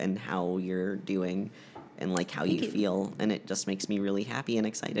yourself and how you're doing and like how you feel, and it just makes me really happy and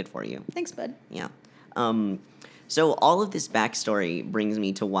excited for you. Thanks, bud. Yeah. So all of this backstory brings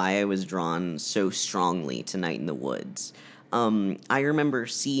me to why I was drawn so strongly to Night in the Woods. I remember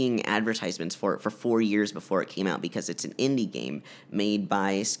seeing advertisements for it for 4 years before it came out because it's an indie game made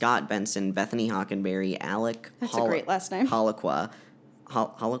by Scott Benson, Bethany Hockenberry, Alec. That's a great last name. Holoka.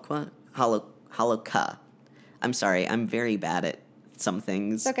 I'm sorry, I'm very bad at some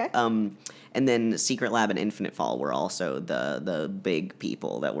things. Okay. And then Secret Lab and Infinite Fall were also the big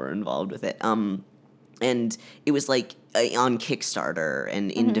people that were involved with it. And it was like on Kickstarter and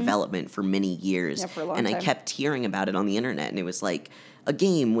in development for many years. Yeah, for a long time. time. I kept hearing about it on the internet, and it was like a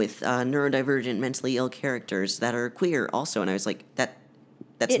game with neurodivergent, mentally ill characters that are queer also. And I was like,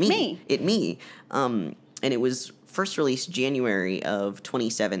 that's me. It me. And it was first released January of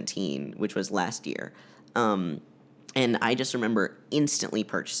 2017, which was last year. And I just remember instantly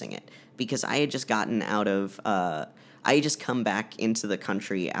purchasing it because I had just gotten out of I had just come back into the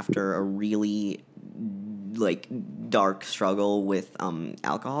country after a really like dark struggle with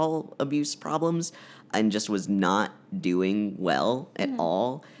alcohol abuse problems and just was not doing well at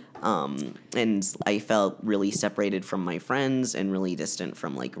all. And I felt really separated from my friends and really distant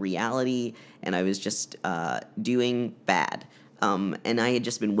from like reality, and I was just doing bad. And I had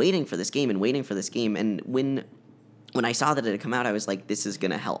just been waiting for this game, and when I saw that it had come out, I was like, this is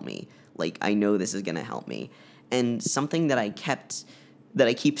gonna help me. Like, I know this is gonna help me. And something that I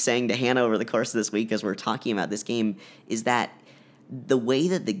keep saying to Hannah over the course of this week as we're talking about this game is that the way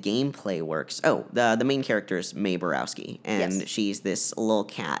that the gameplay works. The main character is Mae Borowski, and she's this little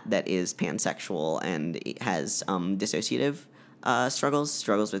cat that is pansexual and has dissociative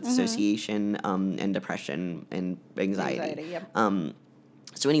struggles with dissociation and depression and anxiety.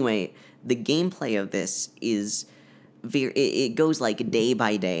 So anyway, the gameplay of this is it goes like day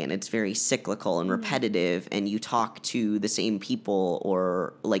by day, and it's very cyclical and repetitive, and you talk to the same people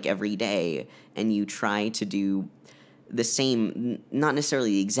or like every day, and you try to do the same, not necessarily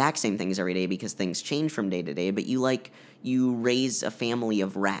the exact same things every day because things change from day to day, but you raise a family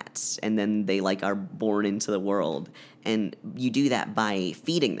of rats, and then they like are born into the world, and you do that by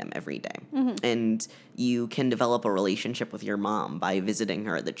feeding them every day. And you can develop a relationship with your mom by visiting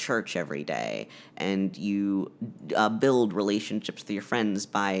her at the church every day, and you build relationships with your friends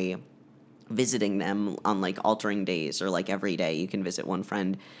by visiting them on like altering days, or like every day you can visit one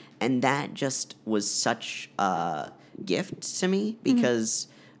friend. And that just was such a gift to me because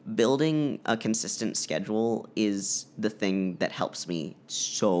building a consistent schedule is the thing that helps me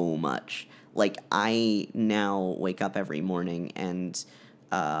so much. Like, I now wake up every morning and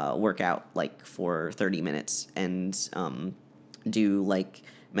work out like for 30 minutes and do like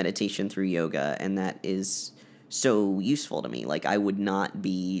meditation through yoga, and that is so useful to me. Like, I would not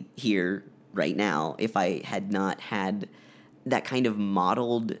be here right now if I had not had that kind of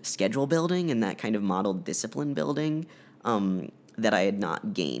modeled schedule building and that kind of modeled discipline building that I had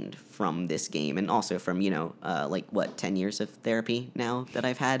not gained from this game, and also from 10 years of therapy now that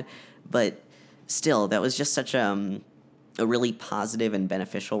I've had, but still, that was just such a really positive and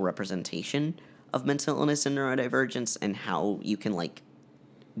beneficial representation of mental illness and neurodivergence and how you can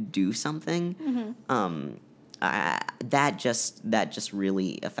do something. That just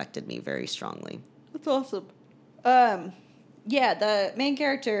really affected me very strongly. That's awesome. Yeah, the main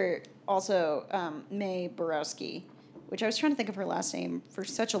character also, May Borowski, which I was trying to think of her last name for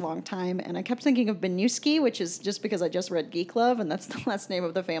such a long time, and I kept thinking of Benuski, which is just because I just read Geek Love, and that's the last name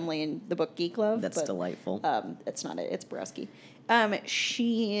of the family in the book Geek Love. That's delightful. It's not it. It's Borowski.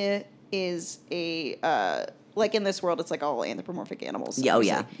 She is a... in this world, it's all anthropomorphic animals.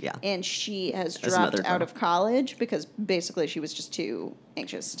 Yeah, yeah. And she has dropped out of college because basically she was just too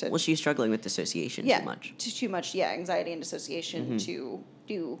anxious to... Well, she's struggling with dissociation too much. Too much, anxiety and dissociation to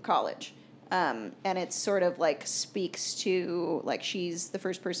do college. And it sort of speaks to she's the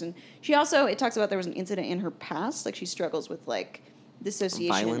first person. She also, it talks about there was an incident in her past, she struggles with dissociation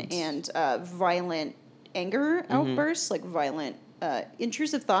Violence. And violent anger outbursts, violent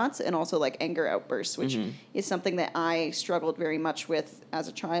intrusive thoughts, and also anger outbursts, which is something that I struggled very much with as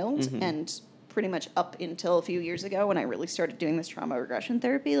a child, and pretty much up until a few years ago when I really started doing this trauma regression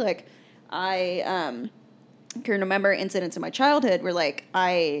therapy. I can remember incidents in my childhood where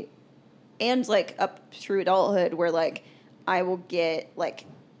and up through adulthood where I will get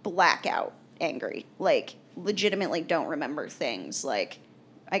blackout angry, legitimately don't remember things. I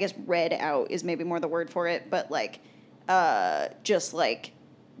guess red out is maybe more the word for it, but just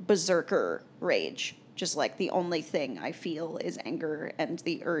berserker rage. Just the only thing I feel is anger and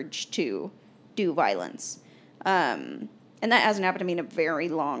the urge to do violence. And that hasn't happened to me in a very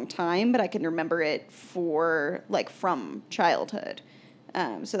long time, but I can remember it for from childhood.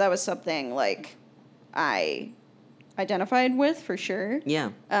 So that was something I identified with for sure. Yeah.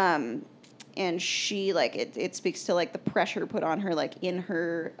 And she it speaks to the pressure put on her in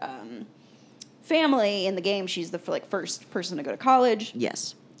her family. In the game, she's the first person to go to college.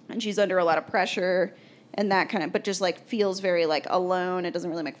 Yes. And she's under a lot of pressure and that kind of, but just feels very alone. It doesn't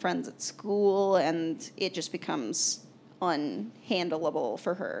really make friends at school, and it just becomes unhandleable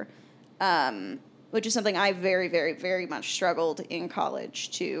for her. Which is something I very, very, very much struggled in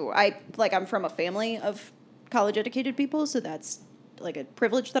college too. I'm from a family of college-educated people, so that's a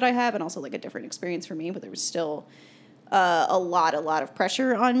privilege that I have, and also a different experience for me. But there was still a lot of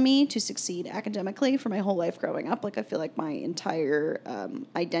pressure on me to succeed academically for my whole life growing up. I feel my entire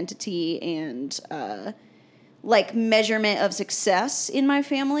identity and measurement of success in my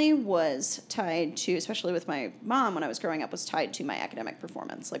family was tied to, especially with my mom when I was growing up, was tied to my academic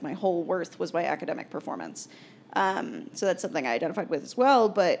performance. My whole worth was my academic performance. So that's something I identified with as well.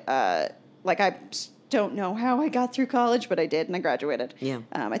 But I don't know how I got through college, but I did, and I graduated. Yeah.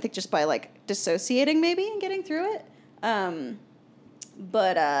 I think just by dissociating maybe and getting through it.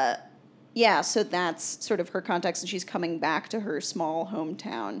 So that's sort of her context, and she's coming back to her small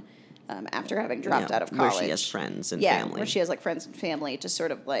hometown after having dropped out of college. Where she has friends and family. Where she has friends and family to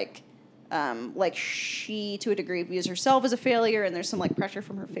sort of she to a degree views herself as a failure, and there's some pressure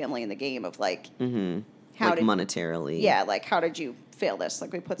from her family in the game of how did monetarily. Yeah, how did you fail this?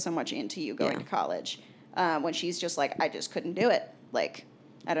 We put so much into you going to college. When she's just I just couldn't do it.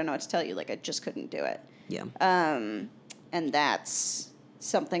 I don't know what to tell you. I just couldn't do it. Yeah. And that's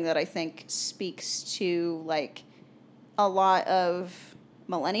something that I think speaks to a lot of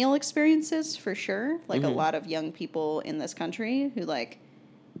millennial experiences for sure. A lot of young people in this country who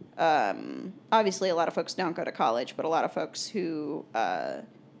obviously a lot of folks don't go to college, but a lot of folks who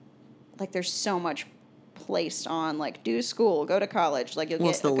there's so much placed on do school, go to college, you'll get a good job. Well,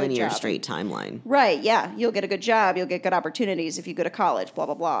 it's the linear straight timeline. Right, yeah. You'll get a good job, you'll get good opportunities if you go to college, blah,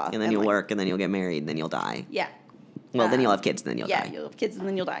 blah, blah. And then you'll work, and then you'll get married, and then you'll die. Yeah. Well, then you'll have kids, and then you'll die. Yeah, you'll have kids, and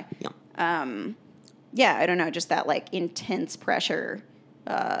then you'll die. Yeah. I don't know, just that intense pressure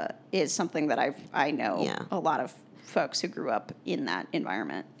is something that I know a lot of folks who grew up in that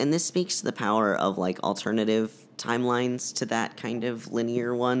environment. And this speaks to the power of alternative timelines to that kind of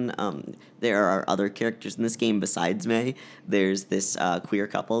linear one. There are other characters in this game besides May. There's this queer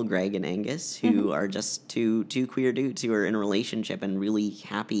couple, Greg and Angus, who are just two queer dudes who are in a relationship and really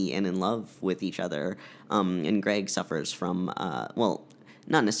happy and in love with each other. And Greg suffers from, not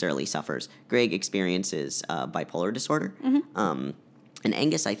necessarily suffers. Greg experiences bipolar disorder. And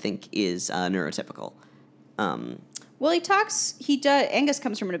Angus, I think, is neurotypical. Well, Angus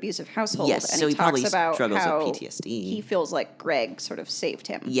comes from an abusive household, Yes, and so he probably talks about struggles with how PTSD. he feels like Greg sort of saved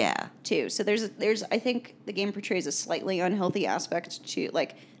him. Yeah. Too. So there's I think the game portrays a slightly unhealthy aspect to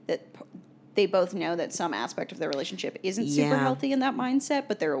like that. They both know that some aspect of their relationship isn't super Yeah. healthy in that mindset,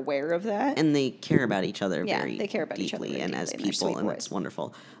 but they're aware of that. And they care about each other Yeah, very they care about each other deeply very and as deeply, and they're people, sweet and boys. that's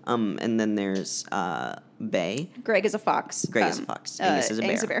wonderful. And then there's Bay. Greg is a fox. Greg is a fox. Angus is a bear.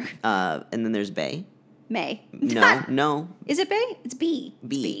 Angus is a bear. And then there's Bay. May. No. Is it Bay? It's B.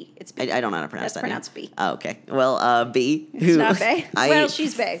 B. It's B. I don't know how to pronounce That's that. pronounced B. Oh, okay. Well, B. It's not Bay? Well,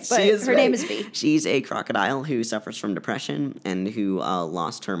 she's Bay, but her name is B. She's a crocodile who suffers from depression and who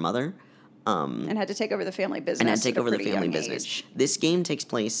lost her mother. And had to take over the family business. And had to take at a over the pretty family young business. age. This game takes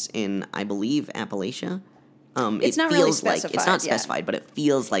place in, I believe, Appalachia. It's not feels really like it's specified, not yeah. specified, but it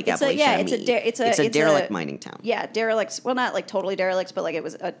feels like It's Appalachia. it's a a derelict mining town. Yeah, derelicts. Well, not like totally derelicts, but like it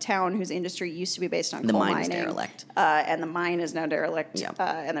was a town whose industry used to be based on The coal mine mining. is derelict. And the mine is now derelict. Yeah.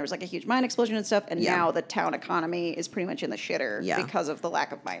 And there was like a huge mine explosion and stuff. And Yeah. now the town economy is pretty much in the shitter Yeah. because of the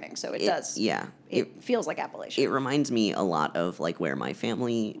lack of mining. So it does. Yeah. It feels like Appalachia. It reminds me a lot of like where my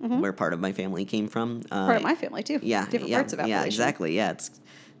family, where part of my family came from. Part of my family too. Yeah, Different parts of Appalachia. Yeah, exactly. Yeah,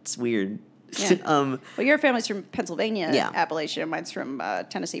 it's weird. Yeah. um, Well, your family's from Pennsylvania, Yeah. Appalachia. Mine's from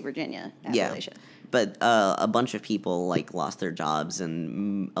Tennessee, Virginia, Appalachia. yeah, but a bunch of people like lost their jobs,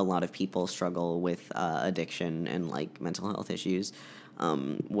 and a lot of people struggle with addiction and like mental health issues.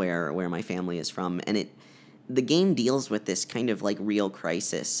 Where my family is from, and the game deals with this kind of like real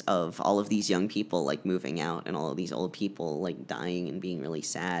crisis of all of these young people like moving out and all of these old people like dying and being really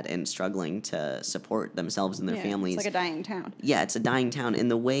sad and struggling to support themselves and their Yeah, families. It's like a dying town. Yeah, it's a dying town.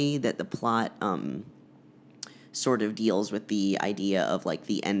 And the way that the plot sort of deals with the idea of like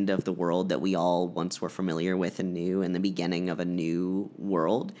the end of the world that we all once were familiar with and knew, and the beginning of a new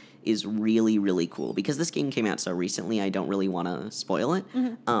world is really, really cool. Because this game came out so recently, I don't really want to spoil it.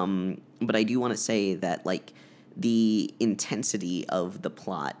 But I do want to say that like the intensity of the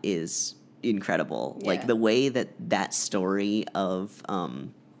plot is incredible. Yeah. Like the way that story of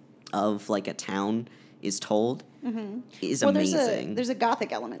like a town is told is amazing. There's a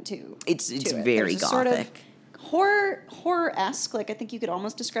gothic element too. It's to it. very There's a sort of gothic. horror-esque. Like I think you could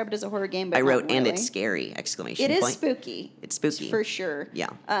almost describe it as a horror game. But I wrote, not and really. it's scary! Exclamation It is point. spooky. It's spooky. For sure. Yeah.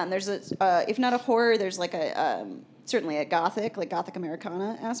 There's if not a horror, there's like a certainly a gothic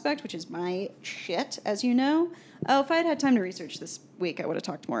Americana aspect, which is my shit, as you know. Oh, if I had time to research this week, I would have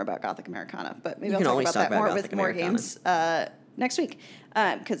talked more about Gothic Americana. But maybe You I'll can talk always about talk that about more Gothic with more Americana. games next week.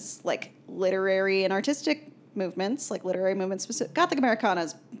 Because like literary and artistic movements, like literary movements, Gothic Americana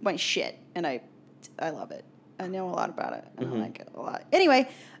is my shit, and I love it. I know a lot about it, and I like it a lot. Anyway,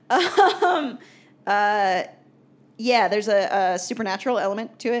 yeah, there's a supernatural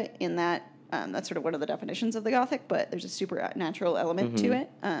element to it in that that's sort of one of the definitions of the Gothic, but there's a supernatural element to it,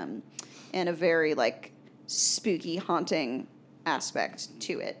 and a very like spooky, haunting aspect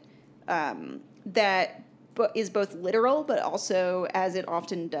to it that is both literal, but also, as it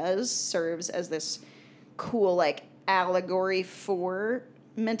often does, serves as this cool like allegory for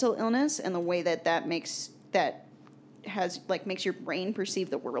mental illness and the way that makes your brain perceive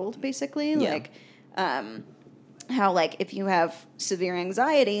the world, basically. Yeah. Like how like if you have severe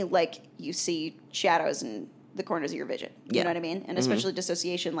anxiety, like you see shadows in the corners of your vision. You Yeah. know what I mean? And especially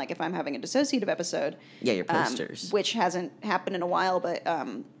dissociation, like if I'm having a dissociative episode. Yeah, your posters. Which hasn't happened in a while, but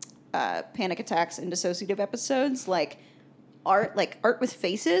panic attacks and dissociative episodes, like art with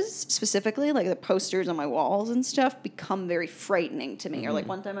faces specifically, like the posters on my walls and stuff, become very frightening to me. Or like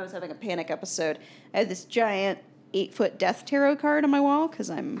one time I was having a panic episode, I had this giant 8-foot death tarot card on my wall because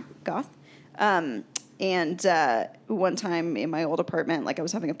I'm goth. And one time in my old apartment, like I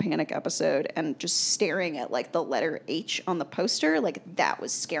was having a panic episode and just staring at like the letter H on the poster, like that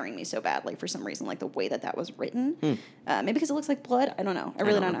was scaring me so badly for some reason, like the way that was written. Maybe because it looks like blood. I don't know. I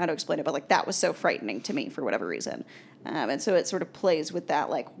really don't know how to explain it, but like that was so frightening to me for whatever reason. And so it sort of plays with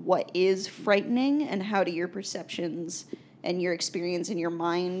that, like what is frightening and how do your perceptions and your experience in your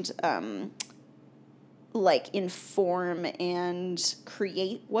mind like inform and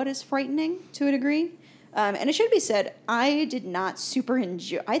create what is frightening to a degree. And it should be said, I did not super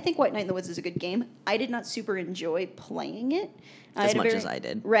enjoy. I think White Knight in the Woods is a good game. I did not super enjoy playing it. As much as I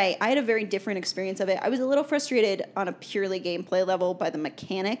did. Right. I had a very different experience of it. I was a little frustrated on a purely gameplay level by the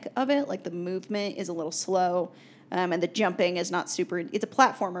mechanic of it. Like the movement is a little slow. And the jumping is not super. It's a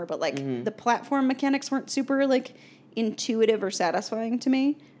platformer, but like the platform mechanics weren't super like intuitive or satisfying to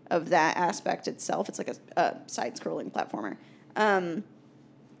me of that aspect itself. It's like a side-scrolling platformer.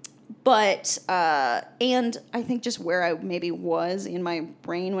 But, and I think just where I maybe was in my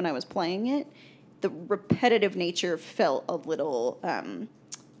brain when I was playing it, the repetitive nature felt a little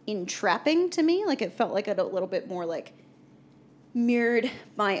entrapping to me. Like it felt like a little bit more like mirrored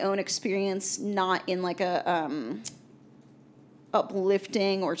my own experience, not in like a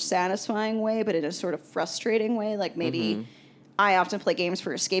uplifting or satisfying way, but in a sort of frustrating way. Like maybe I often play games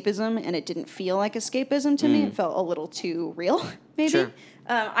for escapism, and it didn't feel like escapism to me. It felt a little too real, maybe. Sure.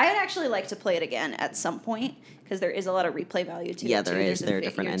 I'd actually like to play it again at some point, because there is a lot of replay value to it. Yeah, there too. is. There are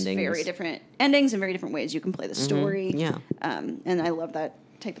different endings. Very different endings and very different ways you can play the story. Yeah. And I love that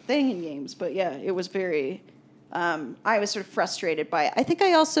type of thing in games. But yeah, it was very... I was sort of frustrated by it. I think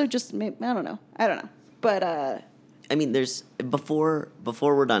I also just... I don't know. But... I mean, there's... Before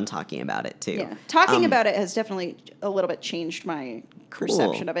we're done talking about it, too. Yeah. Talking about it has definitely a little bit changed my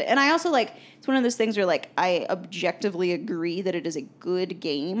perception of it. And I also, like... It's one of those things where, like, I objectively agree that it is a good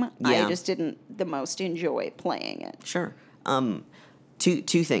game. Yeah. I just didn't the most enjoy playing it. Sure. Two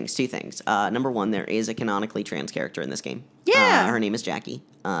things. Number one, there is a canonically trans character in this game. Yeah. Her name is Jackie.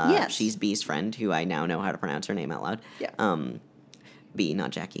 Yes. She's Bee's friend, who I now know how to pronounce her name out loud. Yeah. Bee,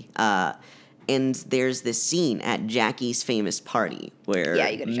 not Jackie. And there's this scene at Jackie's famous party where Yeah,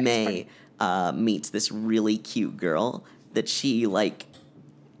 you go to Jackie's May meets this really cute girl that she, like,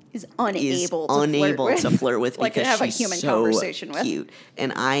 Is unable to flirt with like, because to have a she's human so conversation with. cute.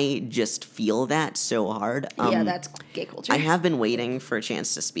 And I just feel that so hard. Yeah, that's gay culture. I have been waiting for a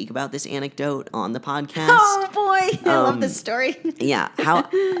chance to speak about this anecdote on the podcast. Oh boy, I love this story. Yeah, how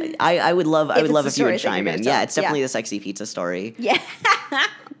I would love it's the if you story would that you're chime gonna in. tell. Yeah, it's definitely Yeah. the sexy pizza story. Yeah.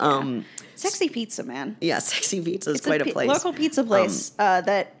 Sexy Pizza, man. Yeah, sexy pizza is It's quite a place. Local pizza place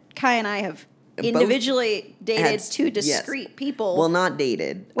that Kai and I have individually dated had- two discrete yes. people. Well, not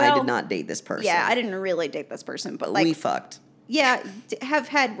dated. I Well, did not date this person. yeah, I didn't really date this person, but like, we fucked. yeah, have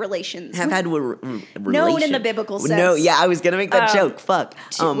had relations. Have had Known in the relation- biblical No, sense. yeah, I was gonna make that joke. Fuck.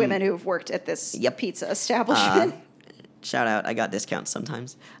 Two women who've worked at this Yep. pizza establishment. Shout out, I got discounts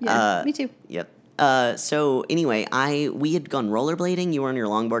sometimes. Yeah, me too. Yep. So anyway, we had gone rollerblading. You were on your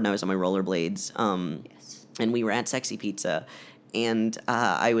longboard, and I was on my rollerblades. Yes. And we were at Sexy Pizza, and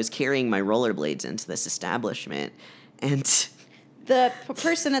I was carrying my rollerblades into this establishment, and The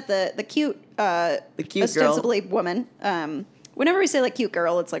person at the cute, cute ostensibly woman. Whenever we say like cute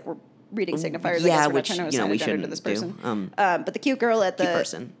girl, it's like we're reading signifiers. yeah, I guess we're which, not trying to you know, assign we a gender to shouldn't this do. person. But the cute girl at the cute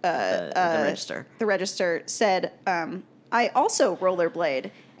person, the register. The register said, "I also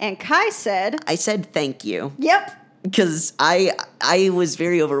rollerblade," and Kai said, I said thank you. "Yep." Because I was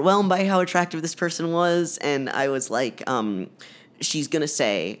very overwhelmed by how attractive this person was, and I was like, she's gonna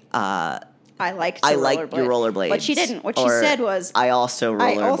say, I like your rollerblades. But she didn't. What she Or, said was, I also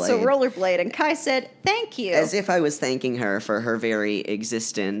rollerblade. And Kai said, "Thank you." As if I was thanking her for her very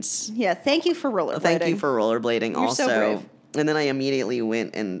existence. Yeah, thank you for rollerblading. Thank you for rollerblading You're also. so brave. And then I immediately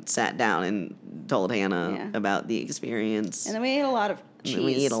went and sat down and told Hannah Yeah. about the experience. And then we ate a lot of cheese. And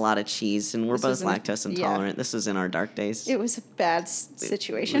we ate a lot of cheese, and we're This was both in- lactose yeah. intolerant. This was in our dark days. It was a bad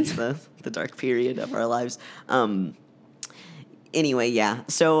situation. It's the dark period of our lives. Anyway, yeah.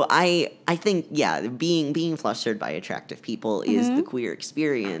 So I think, yeah, being flustered by attractive people is the queer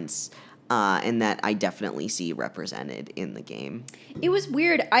experience, and that I definitely see represented in the game. It was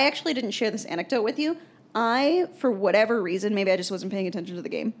weird. I actually didn't share this anecdote with you. For whatever reason, maybe I just wasn't paying attention to the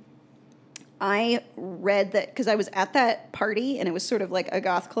game, I read that because I was at that party and it was sort of like a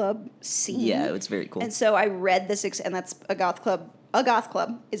goth club scene. Yeah, it was very cool. And so I read this, and that's a goth club. A goth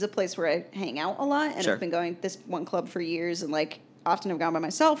club is a place where I hang out a lot, and Sure. I've been going this one club for years, and like often have gone by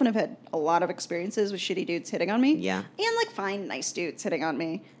myself, and I've had a lot of experiences with shitty dudes hitting on me. Yeah. And like fine, nice dudes hitting on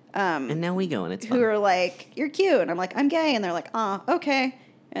me. And now we go, and it's fun. Who are like, "You're cute," and I'm like, "I'm gay," and they're like, okay,"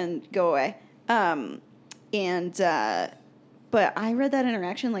 and go away. But I read that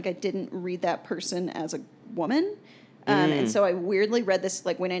interaction like I didn't read that person as a woman, and so I weirdly read this,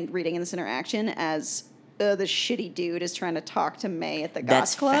 like went in reading in this interaction as the shitty dude is trying to talk to May at the goth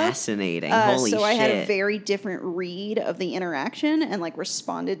That's club. fascinating. Holy so shit. I had a very different read of the interaction and like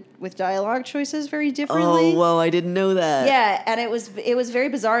responded with dialogue choices very differently. Oh, whoa, I didn't know that. Yeah, and it was very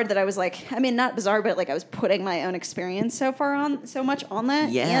bizarre that I was like, I mean, not bizarre, but like I was putting my own experience so much on that.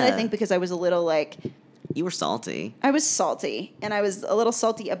 Yeah. And I think because I was a little like, You were salty. I was salty, and I was a little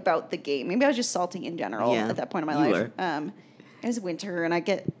salty about the game. Maybe I was just salty in general Yeah, at that point in my you life. It was winter, and I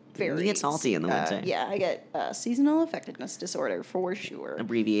get very... You get salty in the winter. Yeah, I get seasonal affectiveness disorder for sure.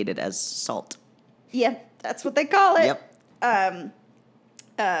 Abbreviated as SALT. Yeah, that's what they call it. Yep.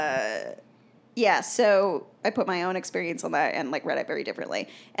 Yeah, so I put my own experience on that and like read it very differently.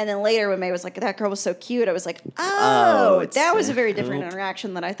 And then later when May was like, that girl was so cute, I was like, that was a very different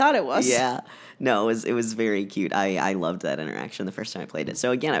interaction than I thought it was. Yeah. No, it was very cute. I loved that interaction the first time I played it.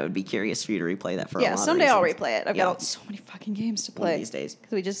 So again, I would be curious for you to replay that for a lot of reasons. Someday I'll replay it. I've got so many fucking games to play. One of these days.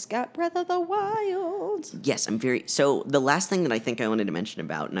 Because we just got Breath of the Wild. Yes, so the last thing that I think I wanted to mention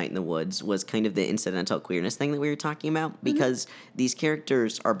about Night in the Woods was kind of the incidental queerness thing that we were talking about, because these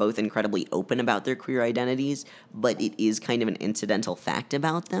characters are both incredibly open about their queer identities, but it is kind of an incidental fact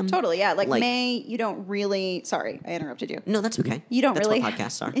about them. Totally, yeah. Like May, you don't really... Sorry, I interrupted you. No, that's okay. You don't that's really... That's what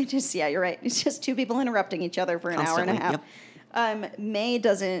podcasts are. It just, yeah, you're right. It's just two people interrupting each other for an hour and a half. Yep. May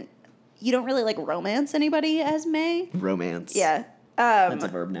doesn't... You don't really, like, romance anybody as May. Romance. Yeah. That's a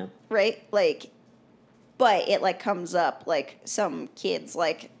verb now. Right? Like... But it, like, comes up, like, some kids,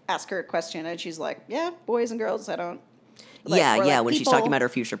 like, ask her a question, and she's like, yeah, boys and girls, I don't... Like, yeah, like, when she's talking about her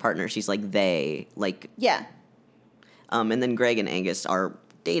future partner, she's like, they, like... Yeah. And then Greg and Angus are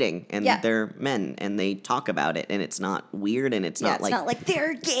dating, and they're men, and they talk about it, and it's not weird, and it's not like... it's not like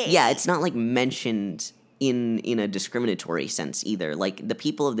they're gay. Yeah, it's not, like, mentioned in a discriminatory sense, either. Like, the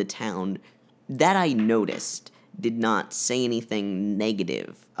people of the town, that I noticed... did not say anything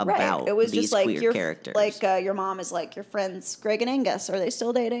negative about it was these just like queer characters. Like your mom is like, your friends Greg and Angus, are they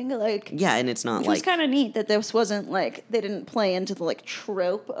still dating? Like, yeah, and it's not which like... was kind of neat that this wasn't like, they didn't play into the like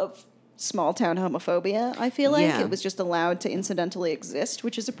trope of small town homophobia, I feel like. It was just allowed to incidentally exist,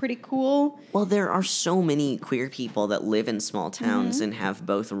 which is a pretty cool... Well, there are so many queer people that live in small towns and have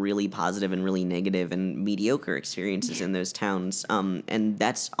both really positive and really negative and mediocre experiences in those towns, and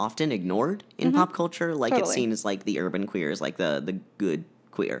that's often ignored in pop culture. Like, it's seen as, like, the urban queer is, like, the good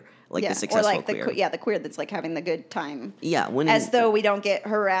queer, like the successful or like queer. The queer that's, like, having the good time. Yeah. As though we don't get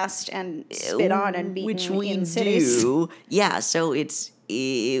harassed and spit on and beaten which we in cities. do. Yeah, so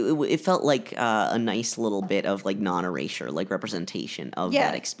it felt like a nice little bit of like non-erasure, like representation of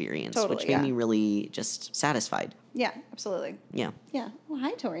that experience, which made me really just satisfied. Yeah, absolutely. Yeah. Yeah. Well,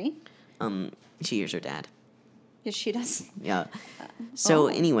 hi, Tori. She hears her dad. Yes, she does. Yeah. So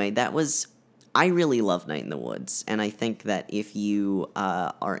anyway, I really love Night in the Woods, and I think that if you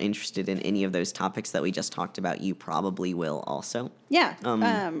are interested in any of those topics that we just talked about, you probably will also. Yeah.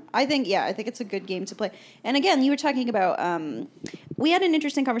 I think it's a good game to play. And again, you were talking about, we had an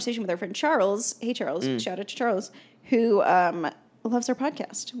interesting conversation with our friend Charles. Hey, Charles. Shout out to Charles, who loves our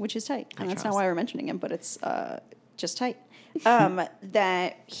podcast, which is tight. And that's not why we're mentioning him, but it's just tight.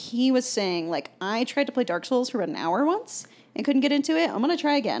 That he was saying, like, I tried to play Dark Souls for about an hour once and couldn't get into it. I'm going to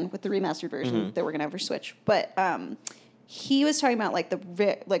try again with the remastered version that we're going to have for Switch. But he was talking about,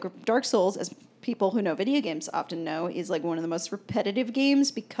 like, Dark Souls, as people who know video games often know, is, like, one of the most repetitive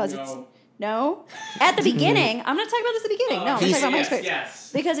games because it's... No? At the beginning. I'm not talking about this at the beginning. No, I'm talking about my experience.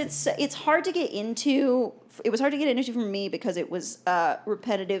 Yes. Because it's hard to get into... It was hard to get into for me because it was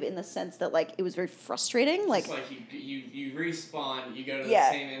repetitive in the sense that, like, it was very frustrating. Like, it's like you respawn, you go to the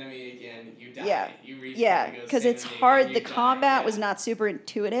same enemy again, you die. Yeah. You respawn, yeah, because it's hard. The combat was not super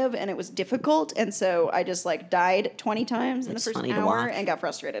intuitive, and it was difficult, and so I just, like, died 20 times in the first hour and got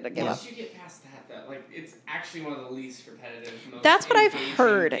frustrated and gave up. Once you get past that, like, it's actually one of the least repetitive, most That's what I've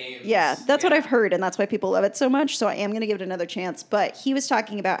heard. games. Yeah, that's what I've heard, and that's why people love it so much, so I am going to give it another chance. But he was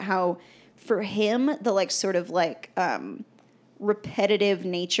talking about how, for him, the, like, sort of, like, repetitive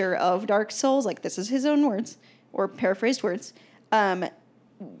nature of Dark Souls, like, this is his own words, or paraphrased words,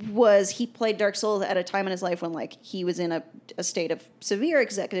 was he played Dark Souls at a time in his life when, like, he was in a state of severe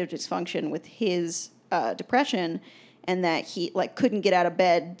executive dysfunction with his depression, and that he, like, couldn't get out of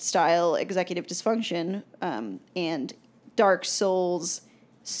bed style executive dysfunction, and Dark Souls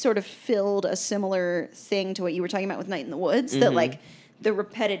sort of filled a similar thing to what you were talking about with Night in the Woods, that, like, the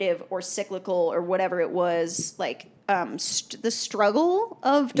repetitive or cyclical or whatever it was, like, the struggle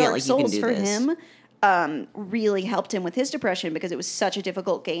of Dark Souls for him really helped him with his depression because it was such a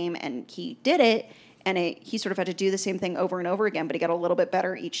difficult game, and he did it, and he sort of had to do the same thing over and over again, but he got a little bit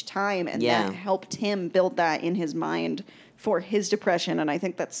better each time, and that helped him build that in his mind for his depression. And I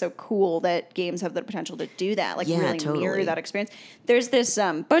think that's so cool that games have the potential to do that, like really mirror that experience. There's this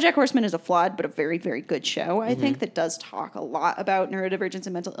BoJack Horseman is a flawed but a very, very good show, I think, that does talk a lot about neurodivergence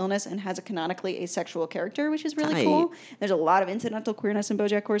and mental illness and has a canonically asexual character, which is really cool. There's a lot of incidental queerness in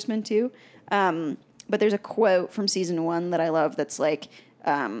BoJack Horseman too. But there's a quote from season 1 that I love that's like,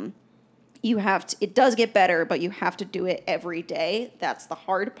 you have to, it does get better, but you have to do it every day. That's the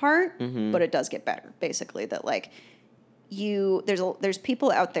hard part, but it does get better. Basically, that, like, there's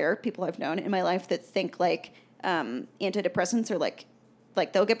people out there, people I've known in my life that think, like, antidepressants are like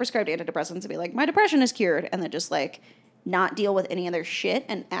they'll get prescribed antidepressants and be like, my depression is cured, and then just, like, not deal with any of their shit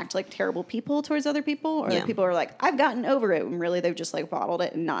and act like terrible people towards other people, or Yeah. that people are like, I've gotten over it, and really they've just like bottled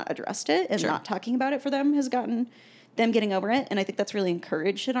it and not addressed it, and Sure. not talking about it for them has gotten them getting over it. And I think that's really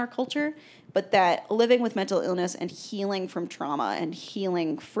encouraged in our culture. But that living with mental illness and healing from trauma and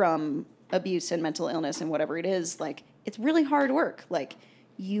healing from abuse and mental illness and whatever it is, like, it's really hard work. Like,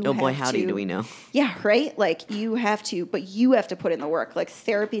 you Oh boy, have howdy, to, do we know? yeah, right? Like, you have to, but you have to put in the work. Like,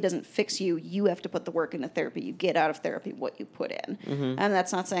 therapy doesn't fix you. You have to put the work into therapy. You get out of therapy what you put in. Mm-hmm. And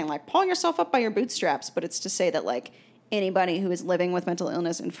that's not saying, like, pull yourself up by your bootstraps, but it's to say that, like, anybody who is living with mental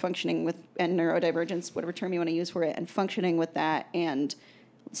illness and functioning with, and neurodivergence, whatever term you want to use for it, and functioning with that and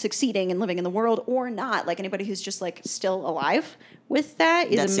succeeding and living in the world or not, like, anybody who's just, like, still alive with that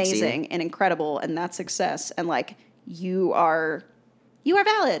is That's amazing succeeding. and incredible, and that's success. And, like, you are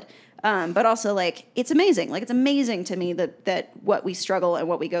valid. But also, like, it's amazing. Like, it's amazing to me that what we struggle and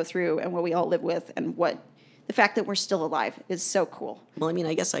what we go through and what we all live with and what the fact that we're still alive is so cool. Well, I mean,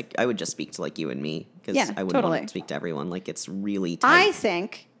 I guess I would just speak to like you and me because Yeah, I wouldn't totally. want to speak to everyone. Like, it's really I tight.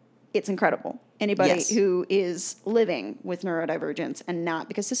 think it's incredible. Anybody Yes. who is living with neurodivergence and not,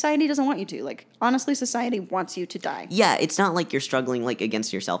 because society doesn't want you to. Like, honestly, society wants you to die. Yeah, it's not like you're struggling like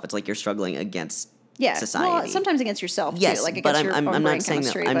against yourself. It's like you're struggling against Yeah. society. Well, sometimes against yourself, Yes, too. Like, but against your I'm own brain not saying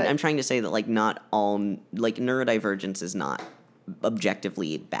that. chemistry. I'm but trying to say that like not all like neurodivergence is not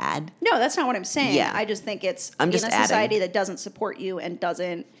objectively bad. no, that's not what I'm saying. Yeah. I just think it's I'm in just a adding. society that doesn't support you and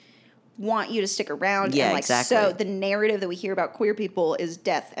doesn't want you to stick around. Yeah, and, like, exactly. So the narrative that we hear about queer people is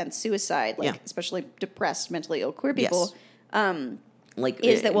death and suicide, like, Yeah. especially depressed, mentally ill queer people. Yes. Like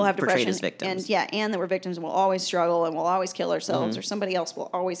Is that we'll have portrayed depression as victims. and that we're victims and we'll always struggle and we'll always kill ourselves, Mm-hmm. or somebody else will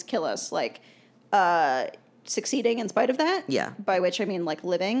always kill us. Like, succeeding in spite of that. Yeah. By which I mean, like,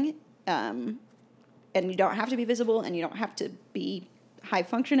 living, and you don't have to be visible and you don't have to be high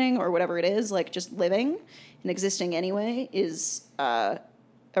functioning or whatever it is. Like, just living and existing anyway is a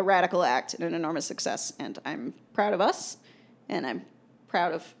radical act and an enormous success. And I'm proud of us, and I'm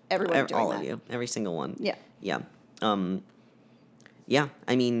proud of everyone doing all that. of you, every single one. Yeah. Yeah. Yeah.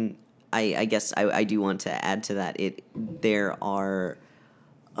 I mean, I guess I do want to add to that. There are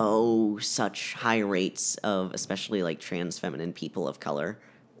such high rates of especially like trans feminine people of color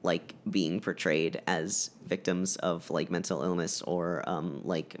like being portrayed as victims of like mental illness or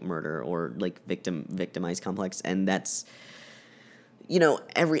like murder or like victimized complex, and that's, you know,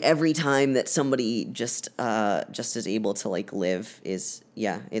 every time that somebody just is able to like live is,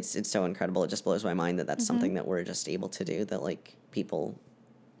 yeah, it's so incredible. It just blows my mind that that's something that we're just able to do, that like people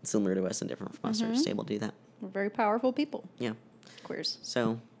similar to us and different from us are just able to do that. We're very powerful people, Yeah. queers.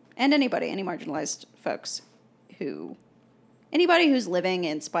 So And any marginalized folks anybody who's living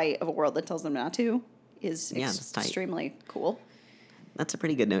in spite of a world that tells them not to is Yeah, that's tight. extremely cool. that's a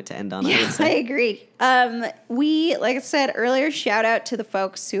pretty good note to end on. I Yeah, would I say. agree. We, like I said earlier, shout out to the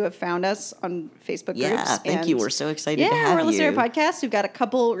folks who have found us on Facebook Yeah, groups. thank you. and- We're so excited to have Yeah, we're listening you. to our podcast. We've got a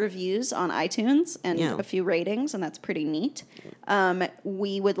couple reviews on iTunes and Yeah. a few ratings, and that's pretty neat.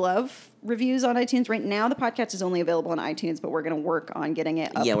 We would love reviews on iTunes. Right now, the podcast is only available on iTunes, but we're going to work on getting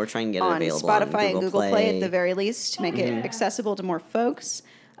it up Yeah, we're trying to get it on available on Spotify and Google Google Play Play. at the very least to make it accessible to more folks.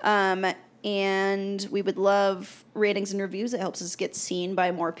 And we would love ratings and reviews. It helps us get seen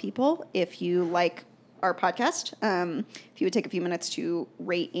by more people. If you like our podcast, if you would take a few minutes to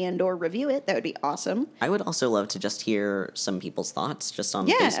rate and or review it, that would be awesome. I would also love to just hear some people's thoughts just on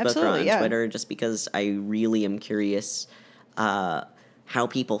Yeah, Facebook or absolutely, on yeah. Twitter, just because I really am curious how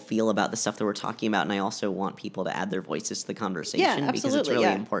people feel about the stuff that we're talking about, and I also want people to add their voices to the conversation because it's absolutely, really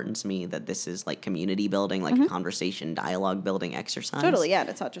yeah. important to me that this is like community building, like a conversation, dialogue building exercise. Totally, yeah.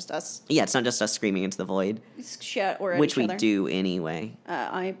 It's not just us Yeah, it's not just us screaming into the void, shit or at which each we other. do anyway.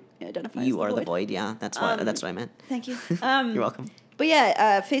 I identify You as are the void, yeah. That's what I meant. Thank you. You're welcome. But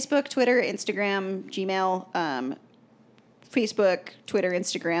yeah, Facebook, Twitter, Instagram, Gmail, Facebook, Twitter,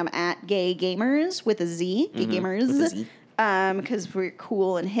 Instagram at Gay Gamers with a Z, Gay Gamers, with a Z. Because we're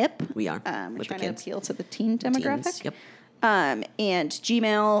cool and hip. We are, We're with the trying to kids. appeal to the teen demographic. Teens, yep. And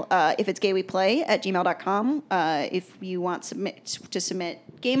Gmail, if it's gay, we play at gmail.com. If you want to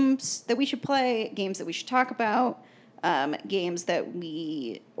submit games that we should play, games that we should talk about, games that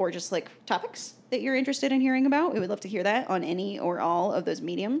or just like topics that you're interested in hearing about, we would love to hear that on any or all of those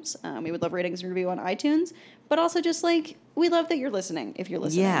mediums. We would love ratings and review on iTunes, but also just like, we love that you're listening if you're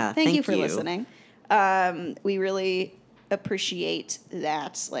listening. Yeah, Thank you thank for you. listening. We really appreciate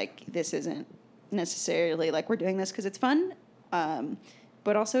that. Like, this isn't necessarily like we're doing this because it's fun,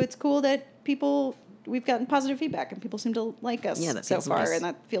 but also it's cool that we've gotten positive feedback and people seem to like us Yeah, that so feels far, nice. and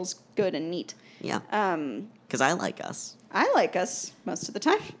that feels good and neat. Yeah. Because I like us. I like us most of the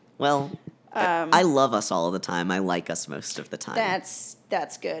time. Well, I love us all the time. I like us most of the time.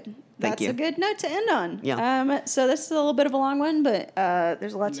 That's good. Thank That's you. a good note to end on. Yeah. So this is a little bit of a long one, but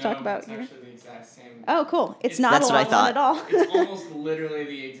there's a lot to talk about It's here. actually the exact same. Oh, cool. It's not That's a what I long one thought. at all. It's almost literally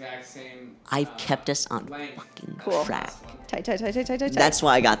the exact same. I've kept us on length fucking as Cool. the last one. Tight. That's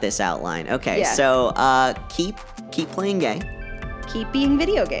why I got this outline. Okay, Yeah. so keep playing gay. Keep being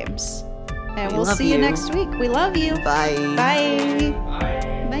video games. And We we'll love see you you. next week. We love you. Bye. Bye.